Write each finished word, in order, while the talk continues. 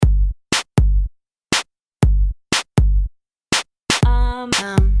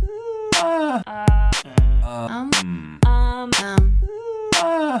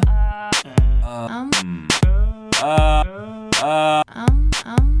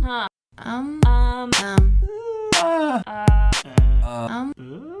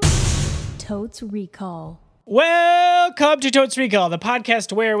Totes Recall. Welcome to Totes Recall, the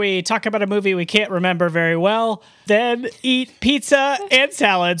podcast where we talk about a movie we can't remember very well, then eat pizza and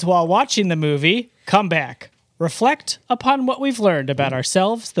salads while watching the movie, come back, reflect upon what we've learned about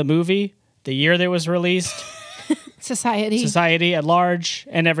ourselves, the movie, the year that it was released, society at large,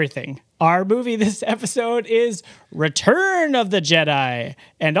 and everything. Our movie this episode is Return of the Jedi,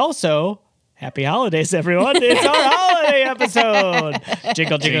 and also... Happy holidays, everyone. It's our holiday episode.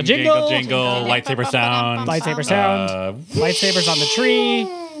 Jingle, jingle, jingle. Jingle, lightsaber sound. Lightsaber sound. Lightsabers on the tree.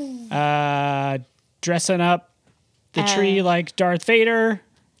 Dressing up the tree like Darth Vader.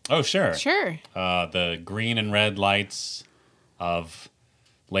 Oh, sure. Sure. The green and red lights of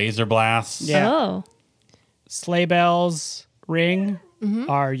laser blasts. Yeah. Oh. Sleigh bells ring. Mm-hmm.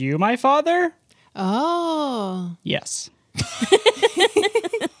 Are you my father? Oh. Yes.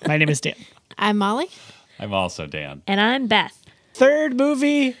 My name is Dan. I'm Molly. I'm also Dan. And I'm Beth. Third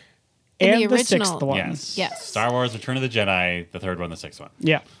movie and the sixth one. Yes. Star Wars Return of the Jedi, the third one, the sixth one.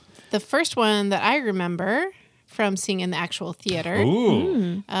 Yeah. The first one that I remember from seeing in the actual theater.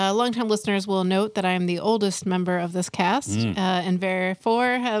 Ooh. Longtime listeners will note that I am the oldest member of this cast, and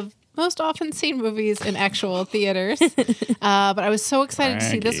therefore have most often seen movies in actual theaters. But I was so excited to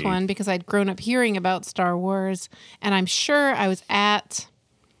see this one because I'd grown up hearing about Star Wars, and I'm sure I was at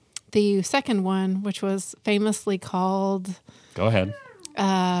the second one, which was famously called... Go ahead.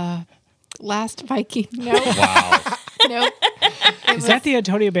 Last Viking. No. Wow. Nope. Is that the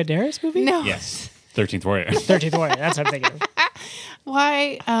Antonio Banderas movie? No. Yes. 13th Warrior. 13th Warrior. That's what I'm thinking of.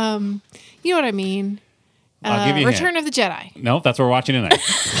 Why? You know what I mean. I'll give you a Return hint. of the Jedi. No, that's what we're watching tonight.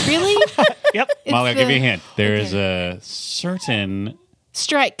 Really? Yep. Molly, I'll give you a hint. There Okay. is a certain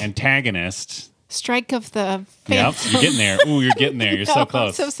Strike. antagonist. Strike of the Yep, Phantom. you're getting there. Ooh, you're getting there. You're so Oh,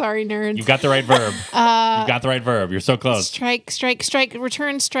 close. I'm so sorry, nerds. You've got the right verb. You've got the right verb. You're so close. Strike,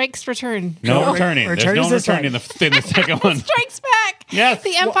 return, strikes, return. No returning. Return There's is no this return in the second one. Strikes back. Yes.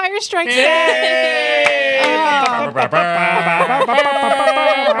 The Empire Strikes back.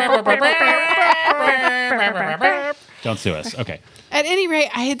 Don't sue us. Okay. At any rate,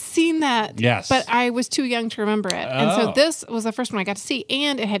 I had seen that, Yes. but I was too young to remember it. And so Oh. this was the first one I got to see,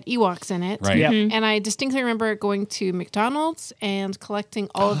 and it had Ewoks in it. Right. Yep. And I distinctly remember going to McDonald's and collecting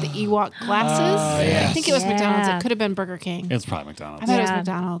all of the Ewok glasses. yes. I think it was McDonald's. Yeah. It could have been Burger King. It's probably I McDonald's. thought it was Yeah.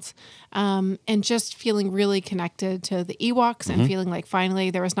 McDonald's. And just feeling really connected to the Ewoks and feeling like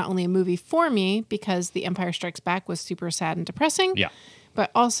finally there was not only a movie for me because The Empire Strikes Back was super sad and depressing. Yeah. But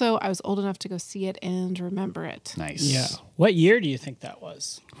also I was old enough to go see it and remember it. Nice. Yeah. What year do you think that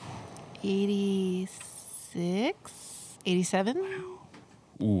was? 86? 87?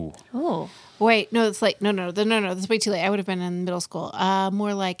 Ooh. Oh. Wait, no, it's like, no, that's way too late. I would have been in middle school.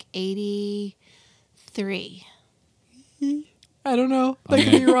 More like 83. I don't know. That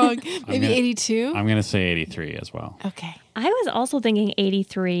could be wrong. Maybe 82? I'm going to say 83 as well. Okay. I was also thinking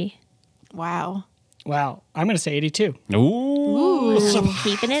 83. Wow. Wow. I'm going to say 82. Ooh.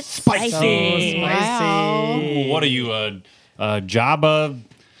 Keeping it So spicy. spicy. What are you, a Jabba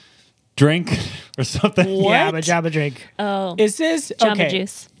drink or something? Yeah, I'm a Jabba drink. Oh. Is this... Jabba okay.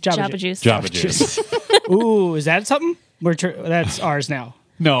 juice. Jabba Jabba juice. Jabba juice. Ooh, is that something? That's ours now.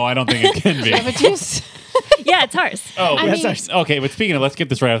 No, I don't think it can be. Jabba juice. Yeah, it's ours. Oh, I mean- that's ours. Okay, but speaking of, let's get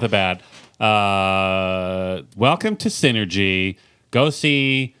this right off the bat. Welcome to Synergy. Go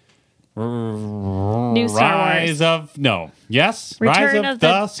see... New Star Rise Wars. of... No. Yes? Return Rise of of the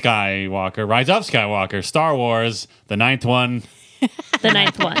Skywalker. Rise of Skywalker. Star Wars. The ninth one. The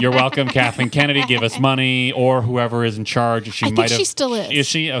ninth one. You're welcome, Kathleen Kennedy. Give us money, or whoever is in charge. I think she still is. Is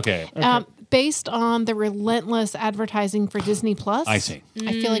she? Okay. Based on the relentless advertising for Disney Plus. I see.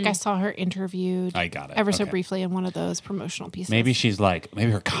 I feel like I saw her interviewed I got it. ever so Okay. briefly in one of those promotional pieces. Maybe she's like,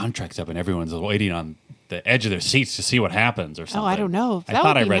 maybe her contract's up and everyone's waiting on the edge of their seats to see what happens or something. I don't know. I That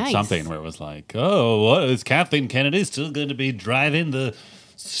thought would I be read nice. something where it was like, oh, what, is Kathleen Kennedy still going to be driving the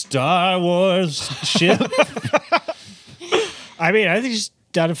Star Wars ship? I mean, I think she's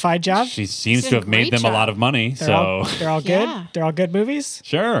done a fine job. She seems She's to done have a made great them a job. lot of money. They're all good. Yeah. They're all good movies.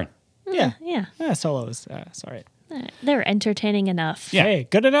 Sure. Yeah. Yeah. Solo's. Sorry. They're entertaining enough. Yeah. Hey,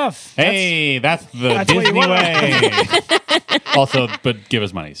 good enough. Hey, that's the That's what you Disney want. way. Also, but give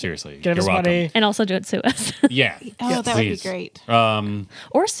us money, seriously. Give You're us welcome. And also don't sue us. Yeah. Oh, that would be Please. great.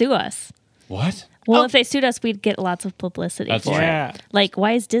 Or sue us. What? Well, if they sued us, we'd get lots of publicity That's for true. Yeah. it. Like,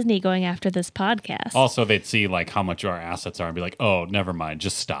 why is Disney going after this podcast? Also, they'd see like how much our assets are and be like, "Oh, never mind,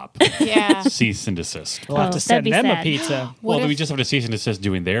 just stop, Yeah. cease and desist." We'll have Oh, to that'd send be them a sad. pizza. Well, What we if- just have to cease and desist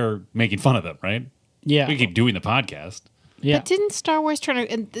doing their making fun of them, right? Yeah. We keep doing the podcast. Yeah. But didn't Star Wars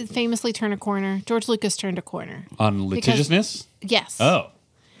famously turn a corner? George Lucas turned a corner. On litigiousness? Yes. Oh.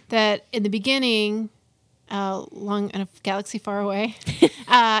 That in the beginning, long in a galaxy far away,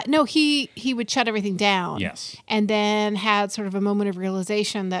 no, he would shut everything down. Yes. And then had sort of a moment of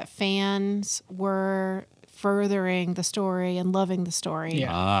realization that fans were furthering the story and loving the story.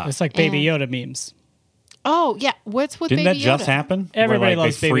 Yeah. It's like Baby Yoda memes. Oh, yeah. What's with Didn't Baby that just Yoda? happen? Everybody Where,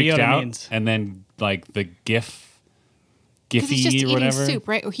 loves they Baby freaked Yoda out, memes. and then like the Because he's just Giphy or eating whatever. soup,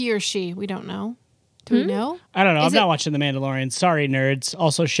 right? Or he or she. We don't know. Do we know? I don't know. Is I'm not watching The Mandalorian. Sorry, nerds.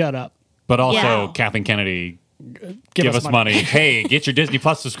 Also, shut up. But also, Yeah. Kathleen Kennedy, Give us money. Hey, get your Disney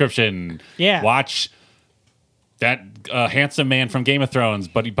Plus subscription. Yeah. Watch that handsome man from Game of Thrones,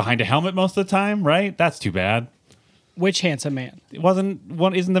 but behind a helmet most of the time, right? That's too bad. Which handsome man? Isn't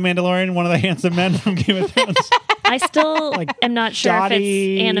the Mandalorian one of the handsome men from Game of Thrones? I still am not sure if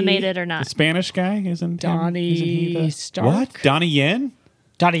Dottie- it's animated or The not. Spanish guy isn't Donnie isn't he the Stark? What? Donnie Yen?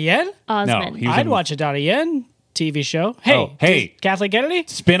 Donnie Yen? Osmond. he was I'd in- watch a Donnie Yen TV show. Hey, Oh, hey. Kathleen Kennedy?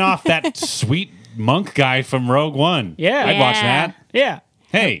 Spin off that sweet monk guy from Rogue One. Yeah. I'd watch Yeah. that. Yeah.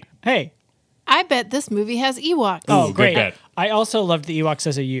 Hey. Hey. I bet this movie has Ewoks. Oh, good great. bet. I also loved the Ewoks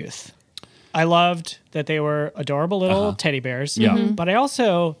as a youth. I loved that they were adorable little teddy bears. Yeah. Mhm. But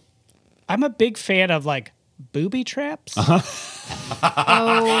I'm a big fan of like booby traps.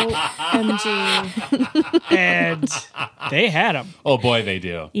 OMG. And they had them. Oh boy, they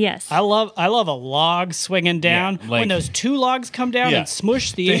do. Yes. I love a log swinging down. Yeah, like- when those two logs come down Yeah. and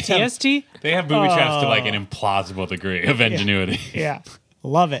smush the They have- ATST. They have booby traps to like an implausible degree of ingenuity. Yeah.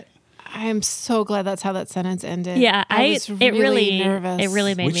 Love it. I am so glad that's how that sentence ended. yeah, I was it really nervous. It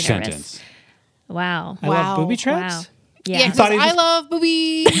really made Which me nervous. sentence? Wow. I Wow. love booby traps. Wow. Yeah, Yeah. 'cause thought he I just- love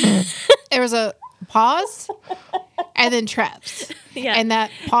boobies. There was a pause and then traps. Yeah. And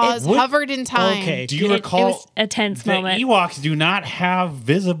that pause What- hovered in time. Okay. Do you It recall was a tense the moment. Ewoks do not have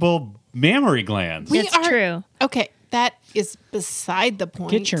visible mammary glands? That's true. Okay, that is beside the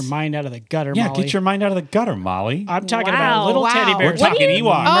point. Get your mind out of the gutter, Yeah, Molly. get your mind out of the gutter, Molly. I'm talking Wow. about little Wow. teddy We're bears talking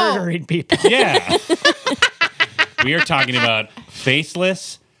Ewok. Oh. murdering people. Yeah. We are talking about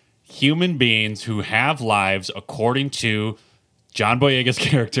faceless human beings who have lives according to John Boyega's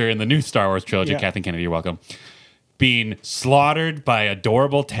character in the new Star Wars trilogy. Yeah. Kathleen Kennedy, you're welcome. Being slaughtered by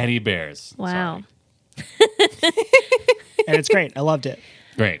adorable teddy bears. Wow. And it's great. I loved it.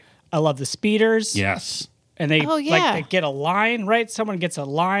 Great. I love the speeders. Yes. And they Oh, yeah. like they get a line, right? Someone gets a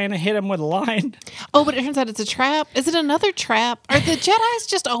line, hit them with a line. Oh, but it turns out it's a trap. Is it another trap? Are the Jedis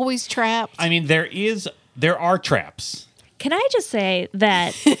just always trapped? I mean, there are traps. Can I just say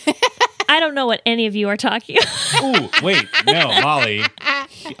that I don't know what any of you are talking about. Ooh, wait, no, Molly.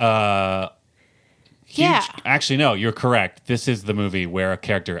 Yeah. Actually, no, you're correct. This is the movie where a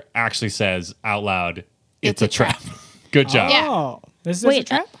character actually says out loud, "It's a trap." Good job. Yeah. Oh, this is a Wait,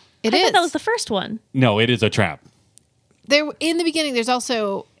 trap? It I is. thought that was the first one. No, it is a trap. There in the beginning, there's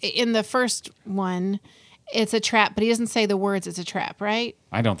also in the first one, it's a trap, but he doesn't say the words. It's a trap, right?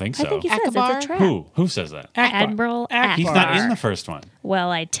 I don't think so. I think he says it's Akbar? a trap. Who says that? Admiral Akbar. He's not in the first one.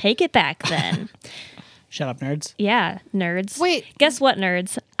 Well, I take it back then. Shut up, nerds. Yeah, nerds. Wait. Guess what,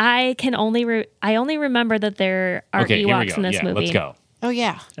 nerds? I only remember that there are Okay, here we Ewoks go. in this Yeah, movie. let's go. Oh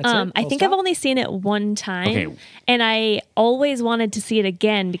yeah. That's it? I Full think stop? I've only seen it one time, Okay. and I always wanted to see it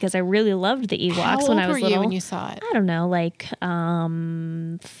again because I really loved the Ewoks How when old I was were little. you when you saw it? I don't know, like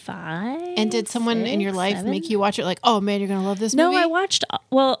 5. And did someone in your 6, life 7? make you watch it? Like, oh man, you're gonna love this No, movie. I watched.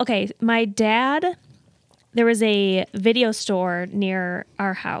 Well, okay, my dad. There was a video store near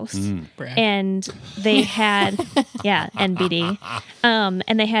our house, Brad. and they had NBD,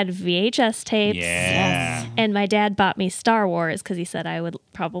 and they had VHS tapes. Yeah. And my dad bought me Star Wars because he said I would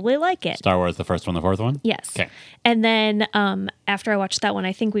probably like it. Star Wars, the first one, the fourth one? Yes. Okay. And then after I watched that one,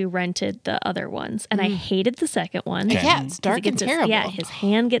 I think we rented the other ones, and I hated the second one. Okay. Yeah, it's 'Cause dark he and gets his- terrible. Yeah, his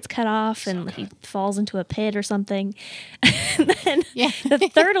hand gets cut off, and he falls into a pit or something. And then Yeah. the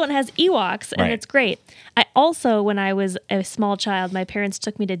third one has Ewoks, and Right. it's great. I also, when I was a small child, my parents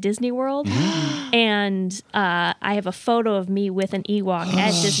took me to Disney World, and I have a photo of me with an Ewok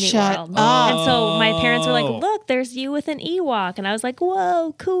at Disney Shut World. up. And so my parents were like, Oh. "Look, there's you with an Ewok," and I was like,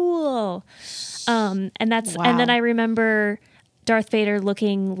 "Whoa, cool!" And that's Wow. and then I remember Darth Vader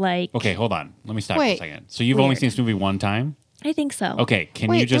looking like Okay, hold on. Let me stop you Wait. for a second. So you've only Weird. seen this movie one time? I think so. Okay, can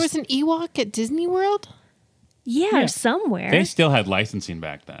Wait, you there just... was an Ewok at Disney World. Yeah, or somewhere. They still had licensing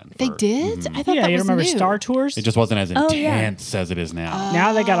back then. They for- did. I thought Yeah, that you was remember new. Star Tours? It just wasn't as Oh, yeah. intense as it is now.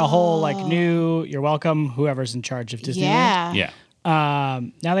 Now they got a whole like new. You're welcome. Whoever's in charge of Disney. Yeah. Yeah. Now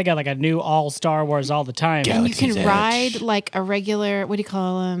they got like a new all Star Wars all the time. Yeah. And you Galaxy's can Edge. ride like a regular, what do you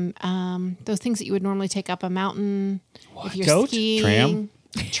call them? Those things that you would normally take up a mountain if you're Goat? skiing.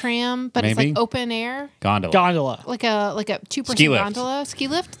 Tram, but it's Maybe? like open air. Gondola. Gondola. Like a 2-person Ski lift. gondola, ski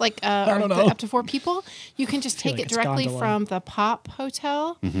lift, like don't know. up to 4 people. You can just take like it it's directly gondola. from the Pop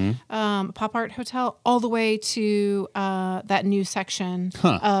Hotel, Mm-hmm. Pop Art Hotel, all the way to that new section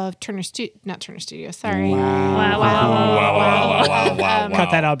of not Turner Studios. Sorry, Wow, wow, Wow, wow. wow, wow, wow, wow.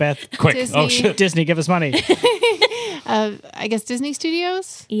 Cut that out, Beth. Quick. Disney. Oh, shit. Disney, give us money. I guess Disney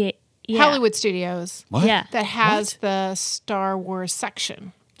Studios, Yeah. Hollywood Studios, What? Yeah. that has the Star Wars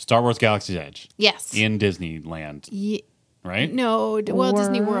section. Star Wars Galaxy's Edge Yes. in Disneyland, right? No, well,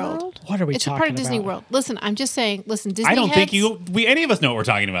 Disney World. What are we It's a talking part of Disney about? World. Listen, I'm just saying. Listen, Disney. I don't think heads- any of us know what we're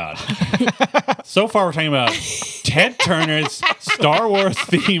talking about. So far, we're talking about Ted Turner's Star Wars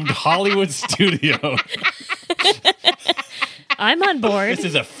themed Hollywood studio. I'm on board. This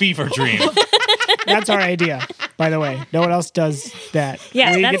is a fever dream. That's our idea, by the way. No one else does that.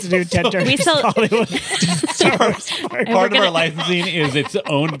 Yeah, we get that's- to do Ted Turner's we sell- Hollywood Star Wars park. Part of our licensing is it's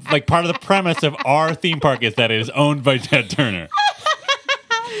owned, like part of the premise of our theme park is that it is owned by Ted Turner.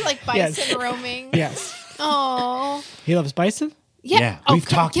 like bison roaming. Yes. Oh, He loves bison? Yeah, Oh, we've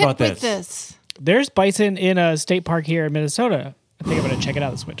talked get about with this. There's bison in a state park here in Minnesota. I think I'm going to check it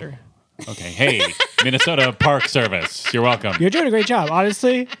out this winter. Okay, hey, Minnesota Park Service, you're welcome. You're doing a great job.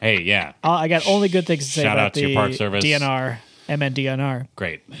 Honestly, Hey, yeah, I got only good things to say Shout about out to the your park service. DNR, mndnr.gov.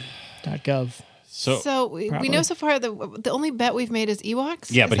 great. So, So we know so far the only bet we've made is Ewoks.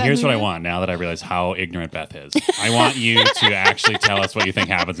 Yeah, Is but that here's who what I you- want now that I realize how ignorant Beth is. I want you to actually tell us what you think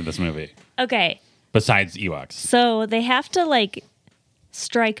happens in this movie, Okay. besides Ewoks. So they have to like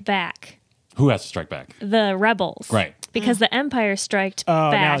strike back Who has to strike back? the rebels. Right. Because the Empire striked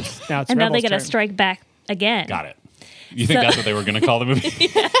now back. it's and now they Rebels' got to turn. strike back again. Got it. You think that's what they were going to call the movie?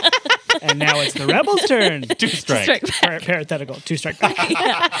 and now it's the rebels' turn. Two strike. Strike back. Parenthetical. 2 strike back.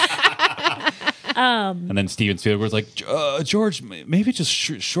 And then Steven Spielberg's like, George, maybe just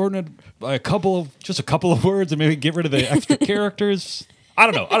shorten it by a couple of words and maybe get rid of the extra characters.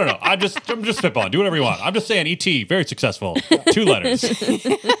 I don't know. I'm just spitballing. Do whatever you want. I'm just saying E.T. very successful. 2 letters.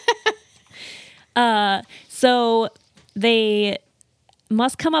 So they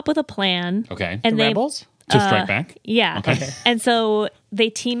must come up with a plan. Okay. And The they, rebels? To strike back. Yeah. Okay. And so they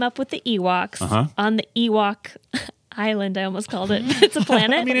team up with the Ewoks on the Ewok island. I almost called it. It's a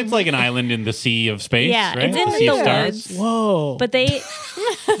planet. I mean, it's like an island in the sea of space, Yeah, right? it's in Sea of the stars. woods. Whoa. But they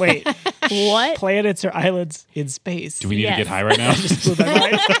Wait, what? planets or islands in space. Do we need to Yes. get high right now? Blew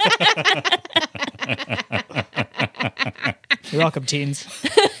that right. You're welcome, teens.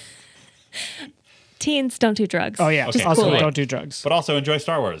 Teens don't do drugs. Oh, yeah. Okay, Also, cool. don't do drugs. But also enjoy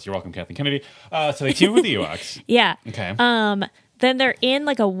Star Wars. You're welcome, Kathleen Kennedy. So they team up with the Ewoks. Yeah. Okay. Then they're in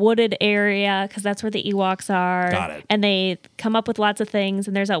like a wooded area because that's where the Ewoks are. Got it. And they come up with lots of things.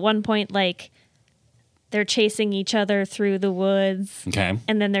 And there's at one point like they're chasing each other through the woods. Okay.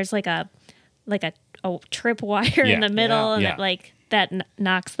 And then there's like a trip wire Yeah. in the middle, and Yeah. it like that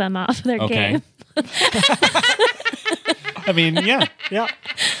knocks them off their Okay. game. I mean, yeah. Yeah.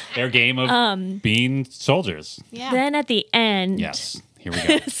 Their game of being soldiers. Yeah. Then at the end, Yes. Here we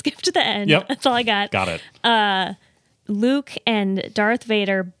go. skip to the end. Yep. That's all I got. Got it. Luke and Darth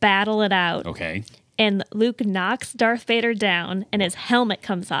Vader battle it out, Okay. and Luke knocks Darth Vader down, and his helmet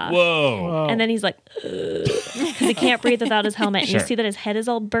comes off. Whoa. And then he's like, because he can't breathe without his helmet. And Sure. you see that his head is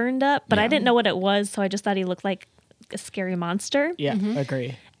all burned up, but I didn't know what it was, so I just thought he looked like a scary monster. Yeah,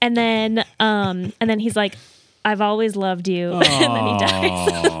 agree. And then he's like, "I've always loved you," and then he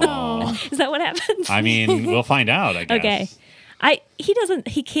dies. Is that what happens? I mean, we'll find out, I guess. Okay.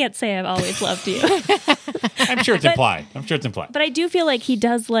 He can't say I've always loved you. I'm sure it's implied. But I do feel like he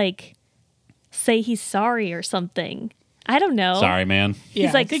does like say he's sorry or something. I don't know. Sorry, man. Yeah,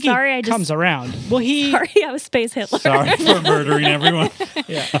 He's like, I think sorry, he I just comes around. Well, he. sorry I was Space Hitler. Sorry for murdering everyone.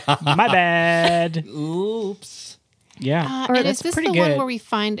 Yeah. My bad. Oops. Yeah. And That's is this pretty the good. one where we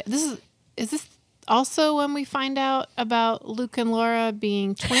find is this also when we find out about Luke and Laura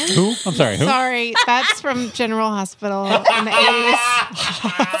being twins? Who? I'm sorry. Who? Sorry, that's from General Hospital in the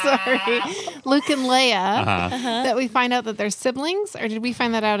 80s. Sorry. Luke and Leia. That we find out that they're siblings, or did we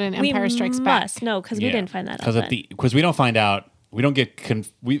find that out in Empire Strikes Back? No, because we Yeah. didn't find that out. Because we don't find out. We don't get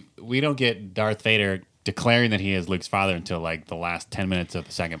we don't get Darth Vader declaring that he is Luke's father until like the last 10 minutes of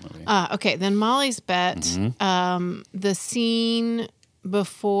the second movie. Okay, then Molly's bet, the scene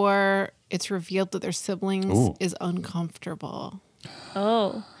before it's revealed that they're siblings Ooh. is uncomfortable.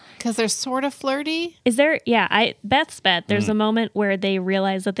 Oh. Because they're sort of flirty. Is there, Beth's bet, there's Mm. a moment where they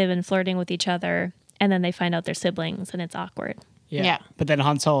realize that they've been flirting with each other and then they find out they're siblings and it's awkward. Yeah. But then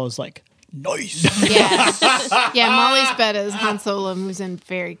Han Solo's like, nice. Yeah, Molly's bet is Han Solo moves in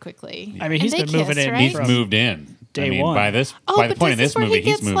very quickly. I mean, he's And been they moving kiss, in. right? He's from moved in. day I mean, one. by the but point in this this is where movie, he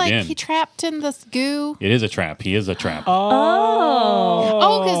gets, he's moved like, in. He trapped in this goo. It is a trap. He is a trap.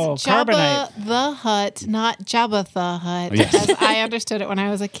 Oh, because Carbonite. Jabba the Hutt, not Jabba the Hutt, Yes. as I understood it when I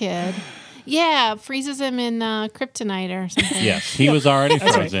was a kid. Yeah, freezes him in kryptonite or something. Yes, he was already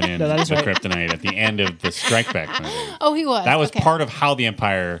frozen right. in No, that is the right. kryptonite at the end of the Strike Back movie. Oh, he was. That was Okay. part of how the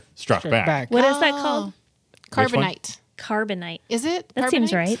Empire struck back. What is that called? Carbonite. Carbonite. Is it? That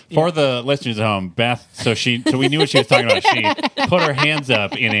seems Carbonite? right. For the listeners at home, Beth, so we knew what she was talking about. She put her hands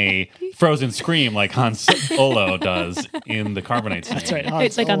up in a frozen scream like Han Solo does in the Carbonite scene. That's right. Han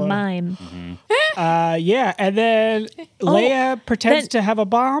It's like a Solo. mime. Yeah, and then Leia pretends to have a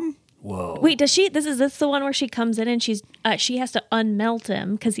bomb. Whoa. Wait, does she? This the one where she comes in and she has to unmelt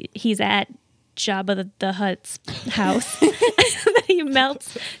him because he's at Jabba the Hutt's house.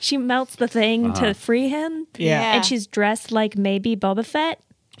 She melts the thing to free him. Yeah. And she's dressed like maybe Boba Fett.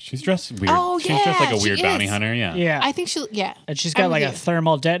 She's dressed weird. Oh, She's dressed like a yeah, weird she bounty is. hunter. Yeah. Yeah. I think she'll, yeah. And she's got I'm like with a you.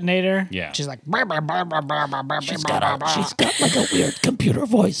 thermal detonator. Yeah. She's like, She's got like a weird computer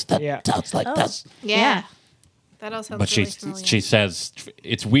voice that Yeah. sounds like this. Yeah. That all sounds But really familiar. she says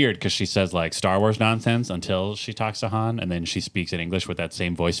it's weird because she says like Star Wars nonsense until she talks to Han, and then she speaks in English with that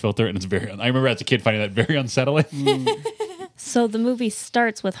same voice filter, and it's very. I remember as a kid finding that very unsettling. So the movie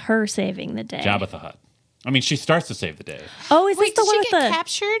starts with her saving the day. Jabba the Hutt. I mean, she starts to save the day. Oh, is Wait, this the did one she with get the?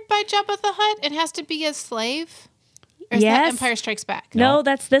 captured by Jabba the Hutt and has to be a slave? Or is that Yes. Empire Strikes Back? No,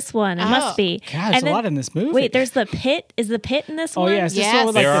 that's this one. It Oh. must be. God, there's a lot in this movie. Wait, there's the pit. Is the pit in this oh one? yeah, is this Yes. the one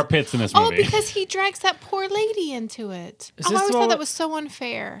with like There the, are pits in this Oh, movie. because he drags that poor lady into it. Is Oh, this I always the thought one that with- was so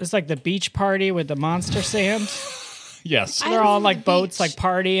unfair. it's like the beach party with the monster sand. yes. I They're all on remember like the boats, beach. like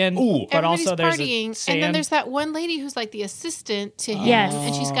partying. Ooh. but Everybody's also there's partying, a sand. and then there's that one lady who's like the assistant to him. Yes.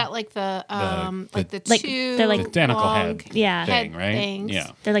 And she's got like the like two they're like- the tentacle long head Yeah. thing, head right? things.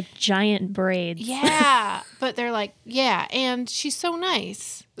 Yeah. They're like giant braids. Yeah, but they're like, yeah, and she's so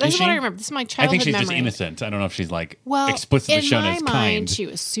nice. That's Is what she? I remember. This is my I childhood think she's memory. just innocent. I don't know if she's like Well, explicitly in shown my as mind, kind. she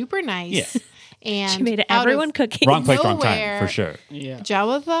was super nice. Yeah. And She made out of everyone cooking. Wrong place, wrong time, nowhere, for sure. yeah.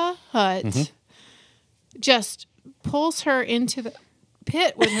 Jabba the Hutt Mm-hmm. just pulls her into the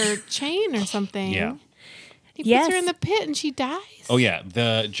pit with her chain or something. Yeah. He Yes. puts her in the pit and she dies. Oh yeah,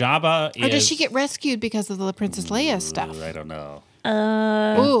 the Jabba is. Or does she get rescued because of the Princess Leia stuff? I don't know.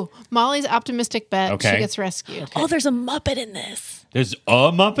 Ooh, Molly's optimistic bet. Okay. She gets rescued. Oh, there's a Muppet in this. There's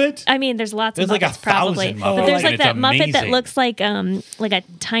a Muppet. I mean, there's lots There's of like Muppets 1,000 probably, Muppets, but there's and like it's that Muppet that amazing. looks like a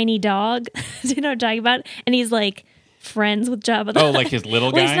tiny dog. Do you know what I'm talking about? And he's like friends with Jabba. Oh, like his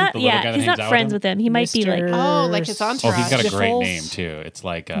little Well, guy. he's not. the little guy Yeah, that he's hangs not out friends with with him. He might be like. Oh, like his Oh, he's got a entourage. great Sniffles. name too. It's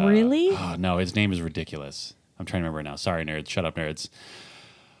like Really? Oh no, his name is ridiculous. I'm trying to remember now. Sorry, nerds. Shut up, nerds.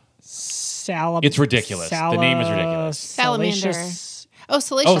 It's ridiculous. The name is ridiculous. Salamander. Salacious. Oh,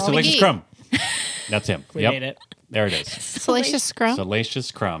 Salacious Oh, Salacious McGee. Crumb. That's him. We Yep. made it. There it is. Salacious Scrum.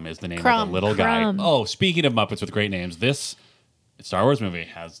 Salacious Crumb is the name Crumb. of the little Crumb. guy. Oh, speaking of Muppets with great names, this Star Wars movie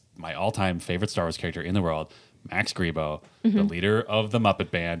has my all-time favorite Star Wars character in the world, Max Grebo, the leader of the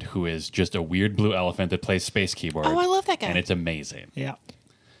Muppet Band, who is just a weird blue elephant that plays space keyboard. Oh, I love that guy. And it's amazing. Yeah.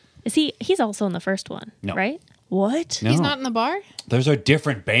 Is he? He's also in the first one, No. right? What? No, He's not in the bar? those are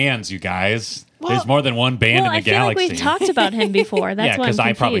different bands, you guys. Well- There's more than one band Well, in the I feel galaxy. like we've talked about him before. That's yeah, why I'm because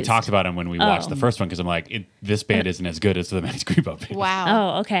I probably confused. talked about him when we watched Oh. the first one. Because I'm like, this band isn't as good as the Max Grebo band.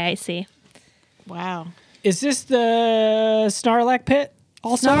 Wow. Oh, okay, I see. Wow. Is this the Snarlack pit?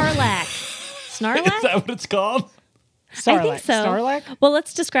 Also, Snarlack. Is Snarlack? that what it's called? Snarlack. I think so. Snarlack. Well,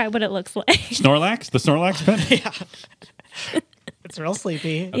 let's describe what it looks like. Snorlax? The Snorlax band? It's real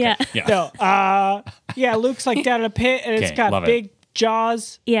sleepy. Yeah. Yeah. No. Yeah. Luke's like down in a pit, and it's Okay, got love it. big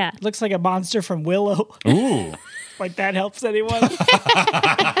jaws. Yeah. Looks like a monster from Willow. Ooh. Like that helps anyone.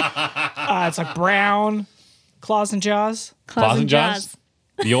 It's like brown claws and jaws. Claws and jaws.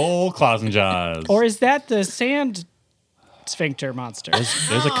 The old claws and jaws. Or is that the sand sphincter monster?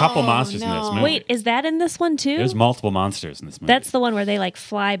 There's a couple monsters in this no. movie. Wait, is that in this one too? There's multiple monsters in this movie. That's the one where they like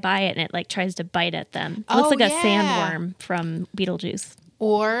fly by it and it like tries to bite at them. It Oh, looks like a yeah. sandworm from Beetlejuice.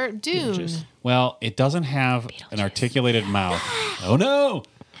 Or Dune. Well, it doesn't have an articulated mouth. Oh no!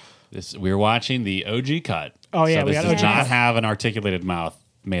 We're watching the OG cut. Oh, yeah, so we this got does OG not cut. have an articulated mouth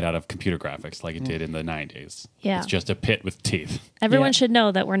made out of computer graphics like it did in the 90s. Yeah. It's just a pit with teeth. Everyone Yeah. should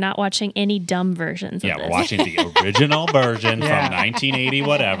know that we're not watching any dumb versions Yeah, of we're this. watching the original version Yeah. from 1980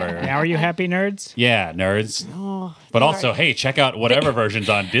 whatever. Now are you happy, nerds? Yeah, nerds. Oh, But also, hey, check out whatever version's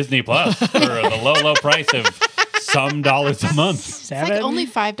on Disney Plus for the low price of some dollars a month. it's like only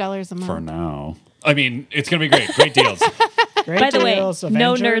 $5 a month. For now. I mean, it's going to be great. Great deals. Great Great By the way, deals,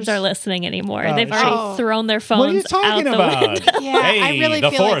 no Avengers. nerds are listening anymore. Oh, They've shit. already thrown their phones What are you talking out the about? window. Yeah, hey, I really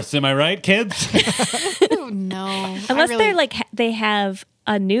the feel Force, am I right, kids? Oh, no. Unless they're like they have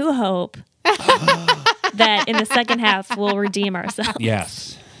a new hope that in the second half we'll redeem ourselves.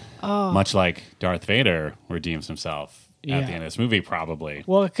 Yes. Oh. Much like Darth Vader redeems himself at Yeah. the end of this movie, probably.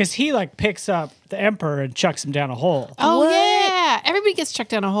 Well, because he like picks up the Emperor and chucks him down a hole. Oh, yeah. Everybody gets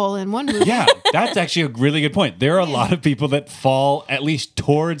chucked down a hole in one movie. Yeah, that's actually a really good point. There are a lot of people that fall at least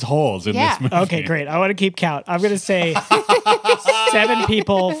towards holes in Yeah. this movie. Okay, great. I want to keep count. I'm going to say 7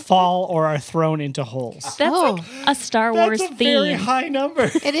 people fall or are thrown into holes. That's Oh. like a Star Wars That's a very theme. high number.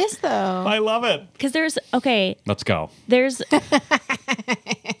 It is, though. I love it. Because there's Let's go. there's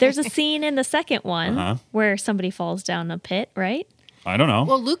a scene in the second one Uh-huh. where somebody falls down a pit, right? I don't know.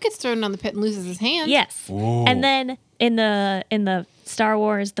 Well, Luke gets thrown down the pit and loses his hand. Yes. Ooh. And then in the Star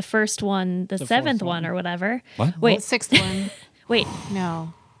Wars, the first one, the seventh fourth one one. or whatever. What? The Wait, sixth one. wait.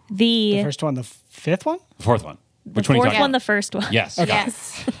 No. The The first one, the fifth one? The fourth one. Which fourth one are you talking one, the first one. Yes.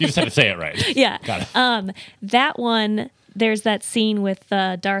 Yes. You just had to say it right. Yeah. Got it. That one, there's that scene with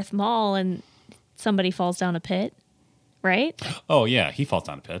Darth Maul and somebody falls down a pit, right? Oh, yeah. He falls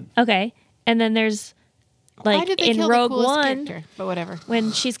down a pit. Okay. And then there's Why like did they in kill Rogue the coolest One character? But whatever.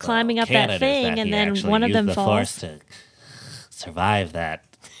 when she's climbing up that thing and then one of them falls. to survive that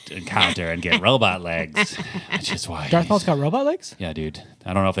encounter and get robot legs. Which is why. Darth Maul's got robot legs? Yeah, dude.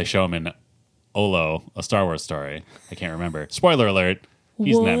 I don't know if they show him in Olo, a Star Wars story. I can't remember. Spoiler alert.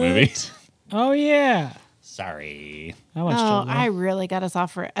 He's in that movie. What? Oh, yeah. Sorry. I watched Oh, it. I really got us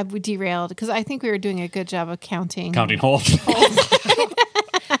off. We derailed because I think we were doing a good job of counting. Counting holes.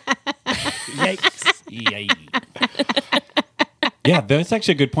 Yikes. Yay. Yeah, that's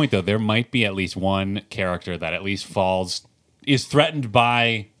actually a good point, though. There might be at least one character that at least is threatened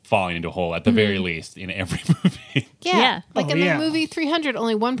by falling into a hole at the very least in every movie. Yeah. Yeah. Like Oh, in yeah. the movie 300,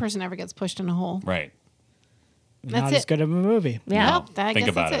 only one person ever gets pushed in a hole. Right. Not That's as it. good of a movie. Yeah. Well, I Think guess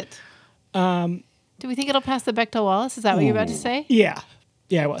about that's it. Do we think it'll pass the Bechdel Wallace? Is that what you're about to say? Yeah.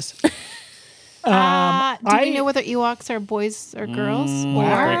 Yeah, I was. Do I- we know whether Ewoks are boys or girls or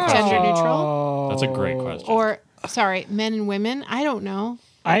great question. gender neutral? That's a great question. Or, sorry, men and women? I don't know.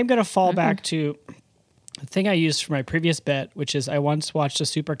 I'm going to fall back to the thing I used for my previous bet, which is I once watched a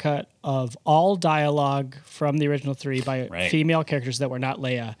supercut of all dialogue from the original 3 by Right. female characters that were not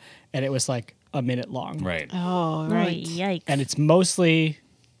Leia, and it was like a minute long. Right. Oh, Oh, right. yikes. And it's mostly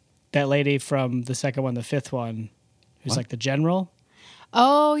that lady from the second one, the fifth one, who's like the general.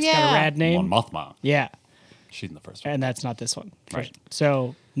 Oh, Got a yeah. rad name. Mon Mothma. Yeah. She's in the first one. And that's not this one. Right.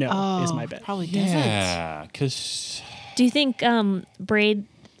 So, no, Oh, is my bet. probably doesn't. Yeah, because Do you think Braid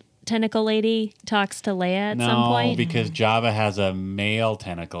Tentacle Lady talks to Leia at some point? because Jabba has a male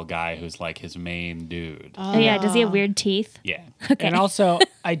tentacle guy who's like his main dude. Oh, yeah. Does he have weird teeth? Yeah. And also,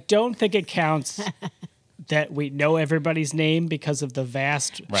 I don't think it counts that we know everybody's name because of the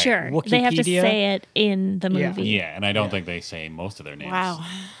vast. Right. Sure. They have to Wikipedia. say it in the Yeah. movie. Yeah, and I don't think they say most of their names. Wow.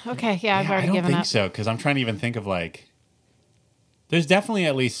 Okay, yeah, I've Yeah, I already don't given think up. so because I'm trying to even think of like. There's definitely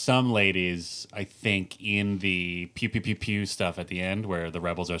at least some ladies, I think, in the pew pew pew pew stuff at the end where the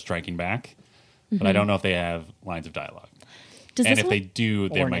rebels are striking back, but I don't know if they have lines of dialogue. Does And this if one? they do,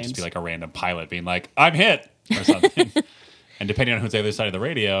 there Or might just be names. like a random pilot being like, "I'm hit" or something. And depending on who's the other side of the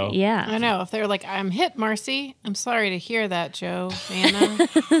radio, Yeah. I know. If they're like, I'm hit, Marcy. I'm sorry to hear that, Joe, Anna.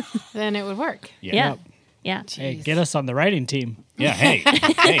 Then it would work. Yeah. Yeah. Hey, get us on the writing team. Yeah,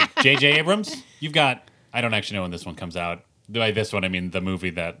 hey, J.J. Abrams, you've got. I don't actually know when this one comes out. By this one, I mean the movie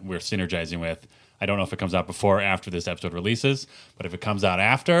that we're synergizing with. I don't know if it comes out before or after this episode releases, but if it comes out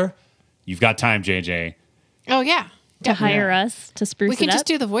after, you've got time, J.J. Oh, yeah. To hire us to spruce We can it just up.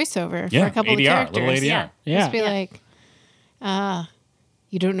 do the voiceover Yeah, for a couple ADR, of characters. little ADR. Yeah. Yeah. Just be like,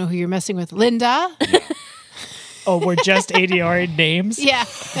 you don't know who you're messing with, Linda? Oh, we're just ADR names Yeah.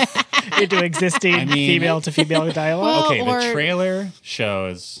 into existing I mean- female to female dialogue. Okay, or- the trailer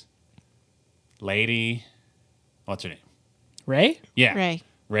shows Lady. What's her name? Ray? Yeah, Ray.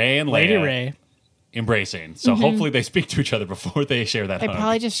 Ray and Leia Lady Ray. embracing. So hopefully they speak to each other before they share that They hug.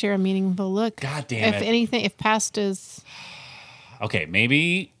 probably just share a meaningful look. God damn If it. anything, if past is. Okay,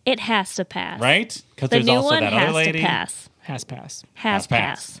 maybe It has to pass. right because The there's new also one that has other lady. to pass. Has pass. Has Has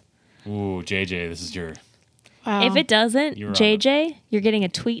pass. pass. Ooh, JJ, this is your. Wow. If it doesn't, You're on JJ, you're getting a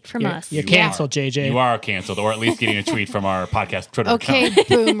tweet from You're, us. you're canceled, JJ. You are canceled, or at least getting a tweet from our podcast Twitter Okay, account.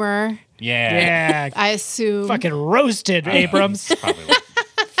 boomer. Yeah, Yeah. I assume. Fucking roasted, Abrams. probably. Would.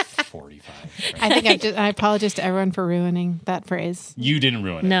 45. I think I apologize to everyone for ruining that phrase. You didn't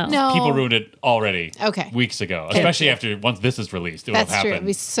ruin it. No. People ruined it already. Okay. Weeks ago, especially after once this is released. It will have That's true. It'd happened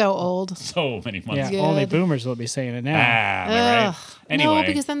be so old. so many months. Yeah, Good. only boomers will be saying it now. Ah, am I right? Anyway, No,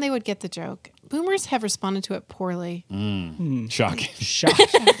 because then they would get the joke. Boomers have responded to it poorly. shocking.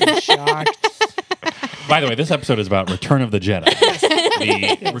 Shocked. Shocked. By the way, this episode is about Return of the Jedi,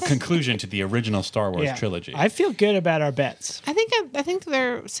 the conclusion to the original Star Wars Yeah. trilogy. I feel good about our bets. I think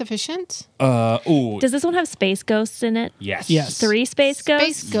they're sufficient. Ooh, Does this one have space ghosts in it? yes, Yes. 3 space ghosts?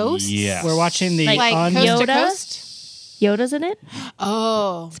 Space ghosts? Yes. We're watching the Like Like coast to Yoda? coast? Yoda's in it?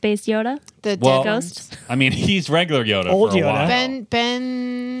 Oh, Space Yoda? the Well- dead Ghost? I mean, he's regular Yoda Old for a Yoda. while.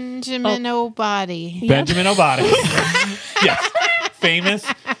 Benjamin O'Body. Benjamin O'Body. Yes.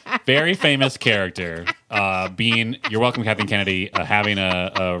 Very famous character. Being You're Welcome, Kathleen Kennedy, having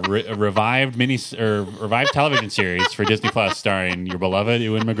a revived revived television series for Disney Plus starring your beloved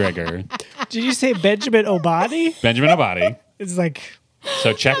Ewan McGregor, Did you say Benjamin O'Body? Benjamin O'Body. It's like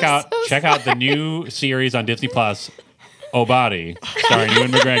So check out the new series on Disney Plus, O'Body, starring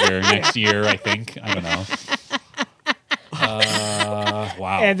Ewan McGregor next year. I think. I don't know.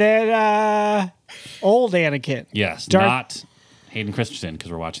 Wow. and then old Anakin. Yes, Darth- not Hayden Christensen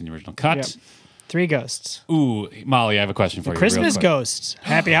because we're watching the original cut. Yep. 3 ghosts. Ooh, Molly, I have a question for you. Christmas real quick. ghosts.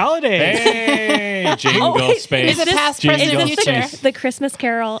 Happy holidays. Hey, Jingle wait, Space. is it past, Jingle present, Is this future? Space. the Christmas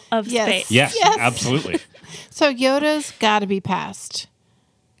Carol of Yes. space? Yes, Yes. absolutely. So Yoda's got to be past.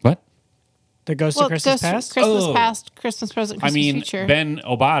 What? The ghost of Christmas past? Christmas Oh. past, Christmas present, I Christmas mean, future. Ben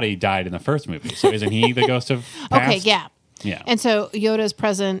O'Body died in the first movie, so isn't he the ghost of past? Okay, yeah. Yeah. And so Yoda's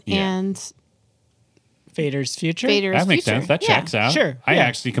present Yeah. and Vader's future? Vader's That makes future. sense. That Yeah. checks out. Sure, I yeah.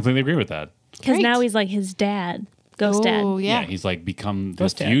 actually completely agree with that. Because Great. now he's like his dad. Ghost dad. Oh, yeah. He's like become the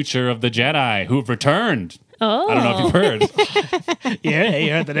Ghost dad. future of the Jedi who have returned. Oh. I don't know if you've heard. Yeah,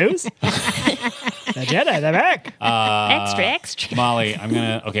 you heard the news? The Jedi, they're back. Extra. Molly,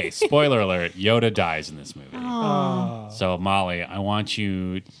 okay, spoiler alert, Yoda dies in this movie. So, Molly, I want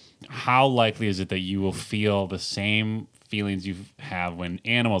you, how likely is it that you will feel the same feelings you have when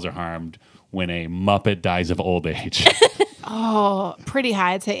animals are harmed when a Muppet dies of old age? Oh, pretty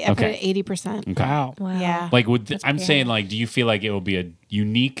high. I'd say I put Okay. it 80%. Okay. Wow. Wow. Yeah. Like, I'm pretty saying, high. like, do you feel like it will be a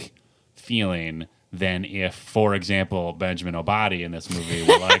unique feeling than if, for example, Benjamin O'Body in this movie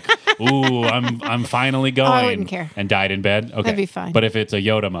were like, "Ooh, I'm finally going," I wouldn't care. and died in bed? Okay, That'd be fine. But if it's a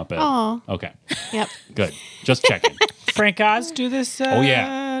Yoda Muppet, Aw. okay, Yep. good. Just checking. Frank Oz do this Oh,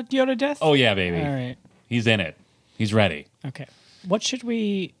 yeah. Yoda death? Oh yeah, baby. All right. He's in it. He's ready. Okay. What should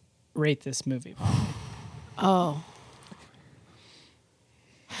we rate this movie? Oh.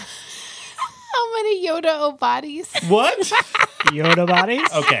 How many Yoda O'Bodies? What? Yoda bodies?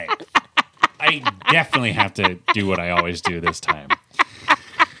 Okay. I definitely have to do what I always do this time.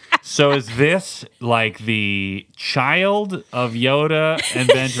 So is this like the child of Yoda and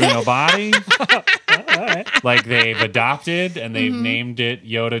Benjamin O'Body? Like they've adopted and they've named it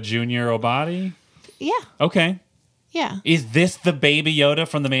Yoda Jr. O'Body? Yeah. Okay. Yeah. Is this the baby Yoda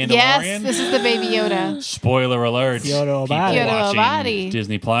from The Mandalorian? Yes, this is the baby Yoda. Spoiler alert. Yoda O'Body. People Yoda watching O'Body.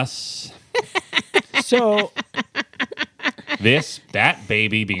 Disney Plus. So That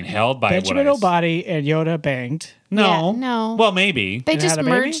baby being held by Benjamin what I- O'Body and Yoda banged. No. Yeah, no. Well, maybe. They They just had a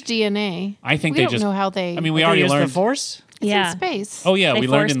baby? merged DNA. I think we they don't just know how they. I mean, we They already used learned the Force? it's Yeah. in space. Oh yeah, They we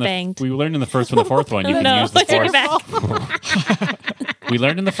learned in the force-banged. we learned in the first one, the fourth one. You can No, use the take it force. back. We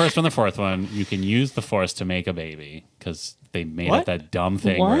learned in the first one, the fourth one, you can use the force to make a baby because they made What? up that dumb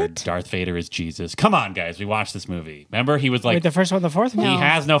thing where What? Darth Vader is Jesus. Come on, guys, we watched this movie. Remember, he was like Wait, the first one, the fourth one? he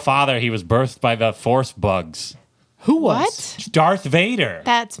has no father. He was birthed by the force bugs. Who was? What? Darth Vader.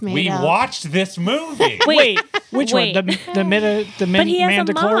 That's made We up. watched this movie. Wait, which Wait. one? The he has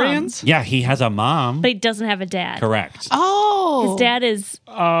a mom. Mandalorians? Yeah, he has a mom. But he doesn't have a dad. Correct. Oh. His dad is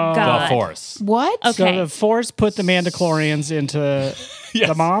The God. force. What? Okay. So the Force put the Mandalorians into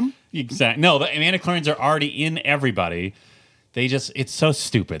the mom? Exactly. No, the Mandalorians are already in everybody. It's so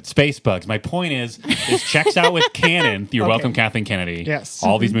stupid. Space bugs. My point is, this checks out with canon. You're welcome, Kathleen Kennedy. Yes.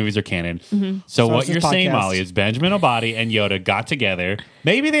 All these movies are canon. So what is this you're saying, podcast. Molly, is Benjamin O'Body and Yoda got together.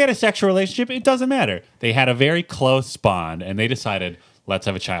 Maybe they had a sexual relationship. It doesn't matter. They had a very close bond, and they decided, let's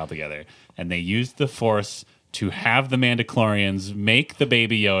have a child together. And they used the Force to have the Mandalorians make the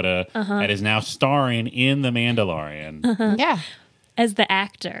baby Yoda that is now starring in The Mandalorian. Yeah. as the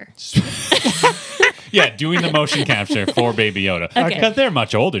actor. Yeah, doing the motion capture for Baby Yoda. Okay. Because they're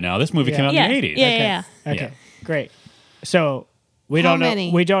much older now. This movie came out Yeah. in the 80s. Yeah. Okay, Yeah. great. So we How don't know.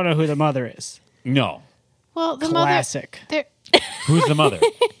 many? We don't know who the mother is. No. Well, the Classic. mother. Who's the mother?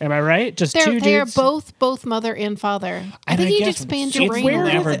 Am I right? Just two dudes. They are both mother and father. I think you expand your brain.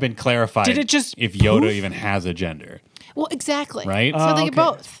 It's never been clarified Did it just if Yoda poof? even has a gender. Well, exactly. Right? So they're okay.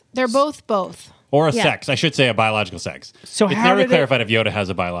 both. They're both. Or a sex. I should say a biological sex. So it's how never did clarified if Yoda has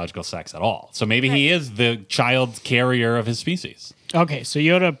a biological sex at all. So maybe he is the child carrier of his species. Okay, so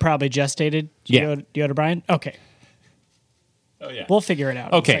Yoda probably gestated Yeah. Yoda Brian? Okay. Oh, yeah. We'll figure it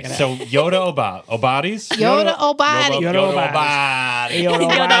out. Okay, so Yoda Obadi's? Yoda Obadi. Yoda Obadi.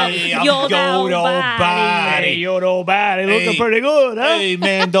 Yoda Obadi. Hey, Yoda Obadi, looking pretty good, huh? Hey,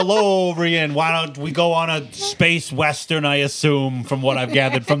 Mandalorian, why don't we go on a space western, I assume, from what I've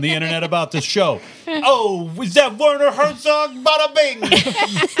gathered from the internet about this show. Oh, is that Werner Herzog? Bada bing!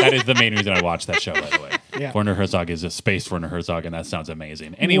 That is the main reason I watched that show, by the way. Yeah. Werner Herzog is a space Werner Herzog, and that sounds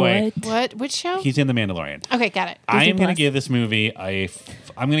amazing. Anyway, What? Which show? he's in The Mandalorian. Okay, got it. I am going to Plus. give this movie I'm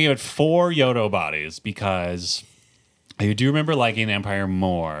going to give it 4 Yoda bodies because I do remember liking Empire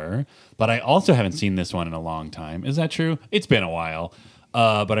more, but I also haven't seen this one in a long time. Is that true? It's been a while,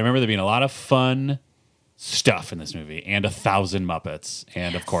 but I remember there being a lot of fun stuff in this movie and 1,000 Muppets,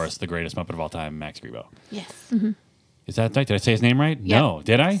 and of course the greatest Muppet of all time, Max Rebo. Yes. Is that right? Did I say his name right? Yeah. No,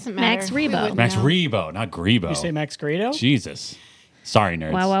 did I? Doesn't matter. Max We Rebo. wouldn't Max know. Rebo, not Grebo. You say Max Greedo? Jesus. Sorry,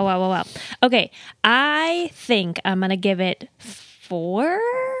 nerds. Wow. Okay, I think I'm going to give it 4.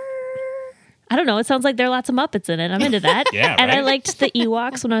 I don't know. It sounds like there are lots of Muppets in it. I'm into that. Yeah, And I right? liked the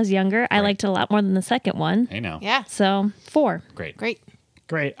Ewoks when I was younger. I liked it a lot more than the second one. Hey, now. Yeah. So 4. Great.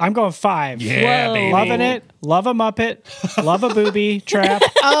 Great. I'm going 5. Yeah, Whoa. baby. Loving it. Love a Muppet. Love a booby trap.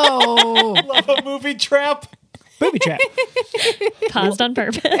 Oh. Love a movie trap. Booby trap. Paused on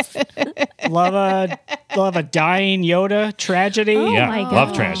purpose. Love a dying Yoda tragedy. Yeah, my love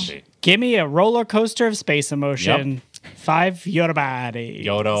gosh. tragedy. Give me a roller coaster of space emotion. 5 Yoda bodies.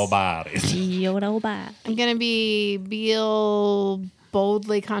 Yoda bodies. Yoda Obadi. I'm going to be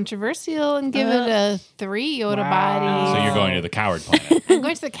boldly controversial and give it a 3 Yoda bodies. So you're going to the coward planet. I'm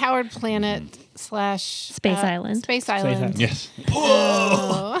going to the coward planet / Space Island. Space Island. Yes.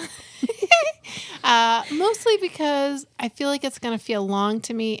 Mostly because I feel like it's going to feel long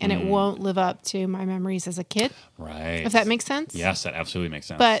to me and it won't live up to my memories as a kid. Right. If that makes sense. Yes, that absolutely makes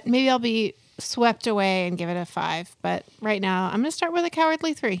sense. But maybe I'll be swept away and give it a 5. But right now, I'm going to start with a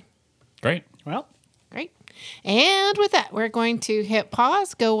cowardly 3. Great. Well, Great. And with that, we're going to hit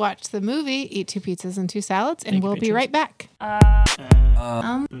pause, go watch the movie, eat 2 pizzas and 2 salads, and we'll be right back.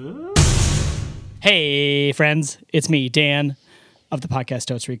 hey, friends. It's me, Dan, of the podcast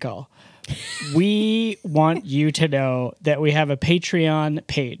Totes Recall. We want you to know that we have a Patreon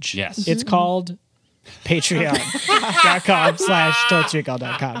page. Yes. It's called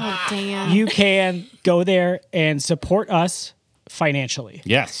patreon.com/totesrecall.com. Oh, Dan. You can go there and support us financially.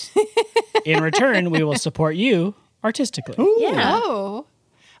 Yes. In return, we will support you artistically. Yeah. Oh.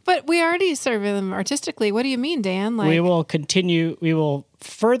 But we already serve them artistically. What do you mean, Dan? Like, We will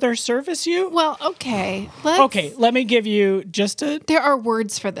further service you. well, okay. Okay, let me give you just a. There are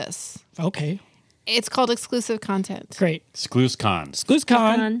words for this. Okay, It's called exclusive content. great. Exclusive cons.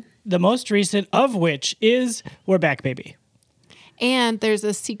 BluesCon, the most recent of which is We're Back, Baby. And there's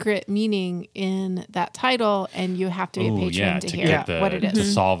a secret meaning in that title, and you have to be a Ooh, patron yeah, to to hear get what it to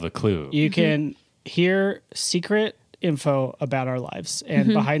is. solve the clue. You can hear secret info about our lives and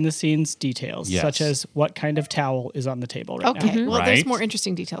behind the scenes details, Yes. such as what kind of towel is on the table right now. Okay. Well, there's Right. more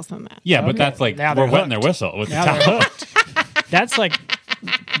interesting details than that. Yeah, but Okay. that's like Now we're they're wetting their hooked. whistle with Now the they're towel. hooked. That's like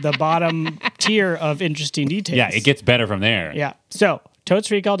the bottom tier of interesting details. Yeah, it gets better from there. Yeah. So,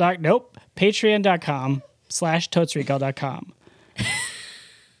 patreon.com/totesrecall.com.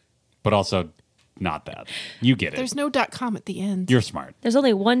 But also not that. You get it. There's no .com at the end. You're smart. There's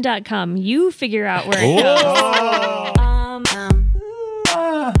only one .com. You figure out where it goes.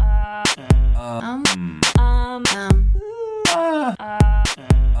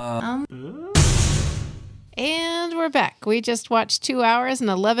 And we're back. We just watched 2 hours and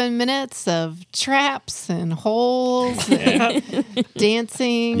 11 minutes of traps and holes and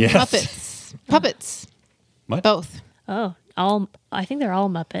dancing Yes. puppets. What? Both. Oh, I think they're all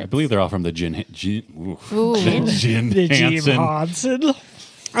Muppets. I believe they're all from the Jim Ooh. Jim The Jim Hansen. Hansen.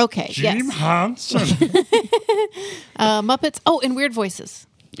 Okay. Jim Yes. Hansen. Muppets. Oh, and weird voices.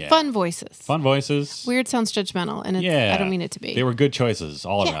 Yeah. Fun voices. Fun voices. Weird sounds judgmental, and it's, Yeah. I don't mean it to be. They were good choices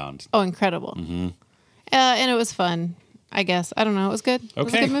all around. Oh, incredible. And it was fun, I guess. I don't know. It was good. It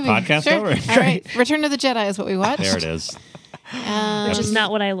was a Okay, good movie. podcast Sure. over. All right. Return of the Jedi is what we watched. There it is. Which is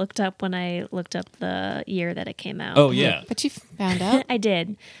not what I looked up when I looked up the year that it came out. Oh, yeah. But you found out. I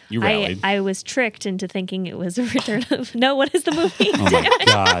did. You rallied. I was tricked into thinking it was a Return of... No, what is the movie? Oh, my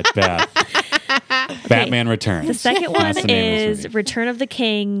God, Beth. Batman Returns. The second one That's the name of this is movie. Return of the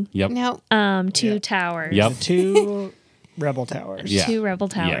King. Yep. No. Two Towers. Yep. 2 Rebel Towers. Yeah. 2 Rebel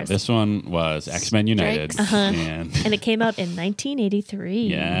Towers. Yeah, this one was X-Men United. Strikes. And And it came out in 1983.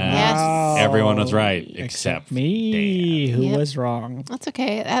 yeah, everyone was right except me, Dan. who Yep. was wrong. That's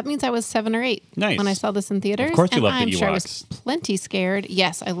okay. That means I was 7 or 8 Nice. when I saw this in theaters. Of course you and love the I'm sure I was Ewoks. plenty scared.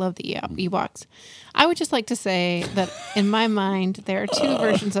 Yes, I love the Ewoks. I would just like to say that in my mind, there are 2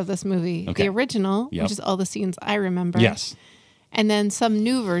 versions of this movie. Okay. The original, Yep. which is all the scenes I remember. Yes. And then some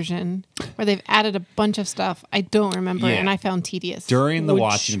new version where they've added a bunch of stuff I don't remember Yeah. and I found tedious. During the Which-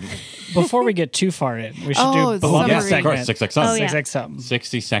 watching, Before we get too far in, we should Oh, do the bonus summary. yes, of segment. course, 6 Oh, yeah. 6 something.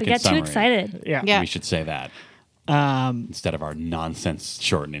 60-second We got summary. too excited. Yeah. Yeah. We should say that instead of our nonsense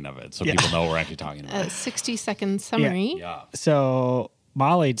shortening of it, so Yeah. people know what we're actually talking A about. 60-second summary. Yeah. So,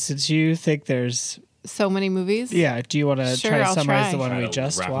 Molly, since you think there's, So many movies. do you want to Sure, try to I'll summarize try. the one Try we to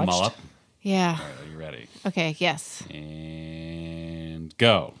just wrap watched? them all up. Yeah. Are you ready? Okay, yes. And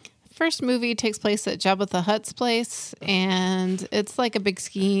go. First movie takes place at Jabba the Hutt's place, and it's like a big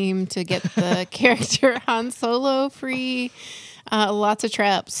scheme to get the character Han Solo free. Lots of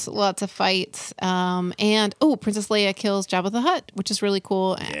traps, lots of fights, and Princess Leia kills Jabba the Hutt, which is really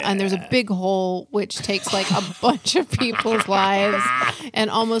cool. And there's a big hole which takes like a bunch of people's lives, and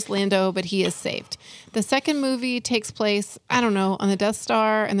almost Lando, but he is saved. The second movie takes place, I don't know, on the Death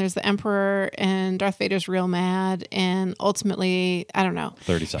Star, and there's the Emperor, and Darth Vader's real mad, and ultimately, I don't know.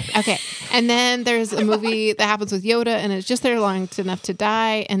 30 seconds. Okay. And then there's a movie that happens with Yoda, and it's just there long enough to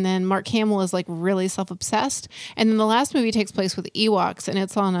die. And then Mark Hamill is like really self-obsessed. And then the last movie takes place with Ewoks, and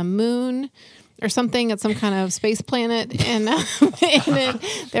it's on a moon or something. It's some kind of space planet. And in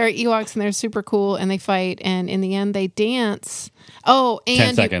it, there are Ewoks, and they're super cool, and they fight. And in the end, they dance. Oh, and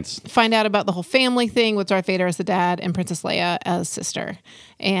 10 seconds. you find out about the whole family thing with Darth Vader as the dad and Princess Leia as sister.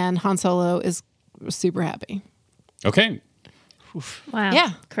 And Han Solo is super happy. Okay. Wow.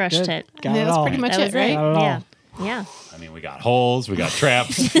 Yeah. Crushed Good. it. Got it That's all. pretty much That it, was right? Got it all. Yeah. Yeah. I mean, we got holes, we got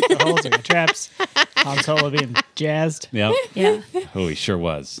traps. Got holes, we got traps. Han Solo being jazzed. Yep. Yeah. Oh, he sure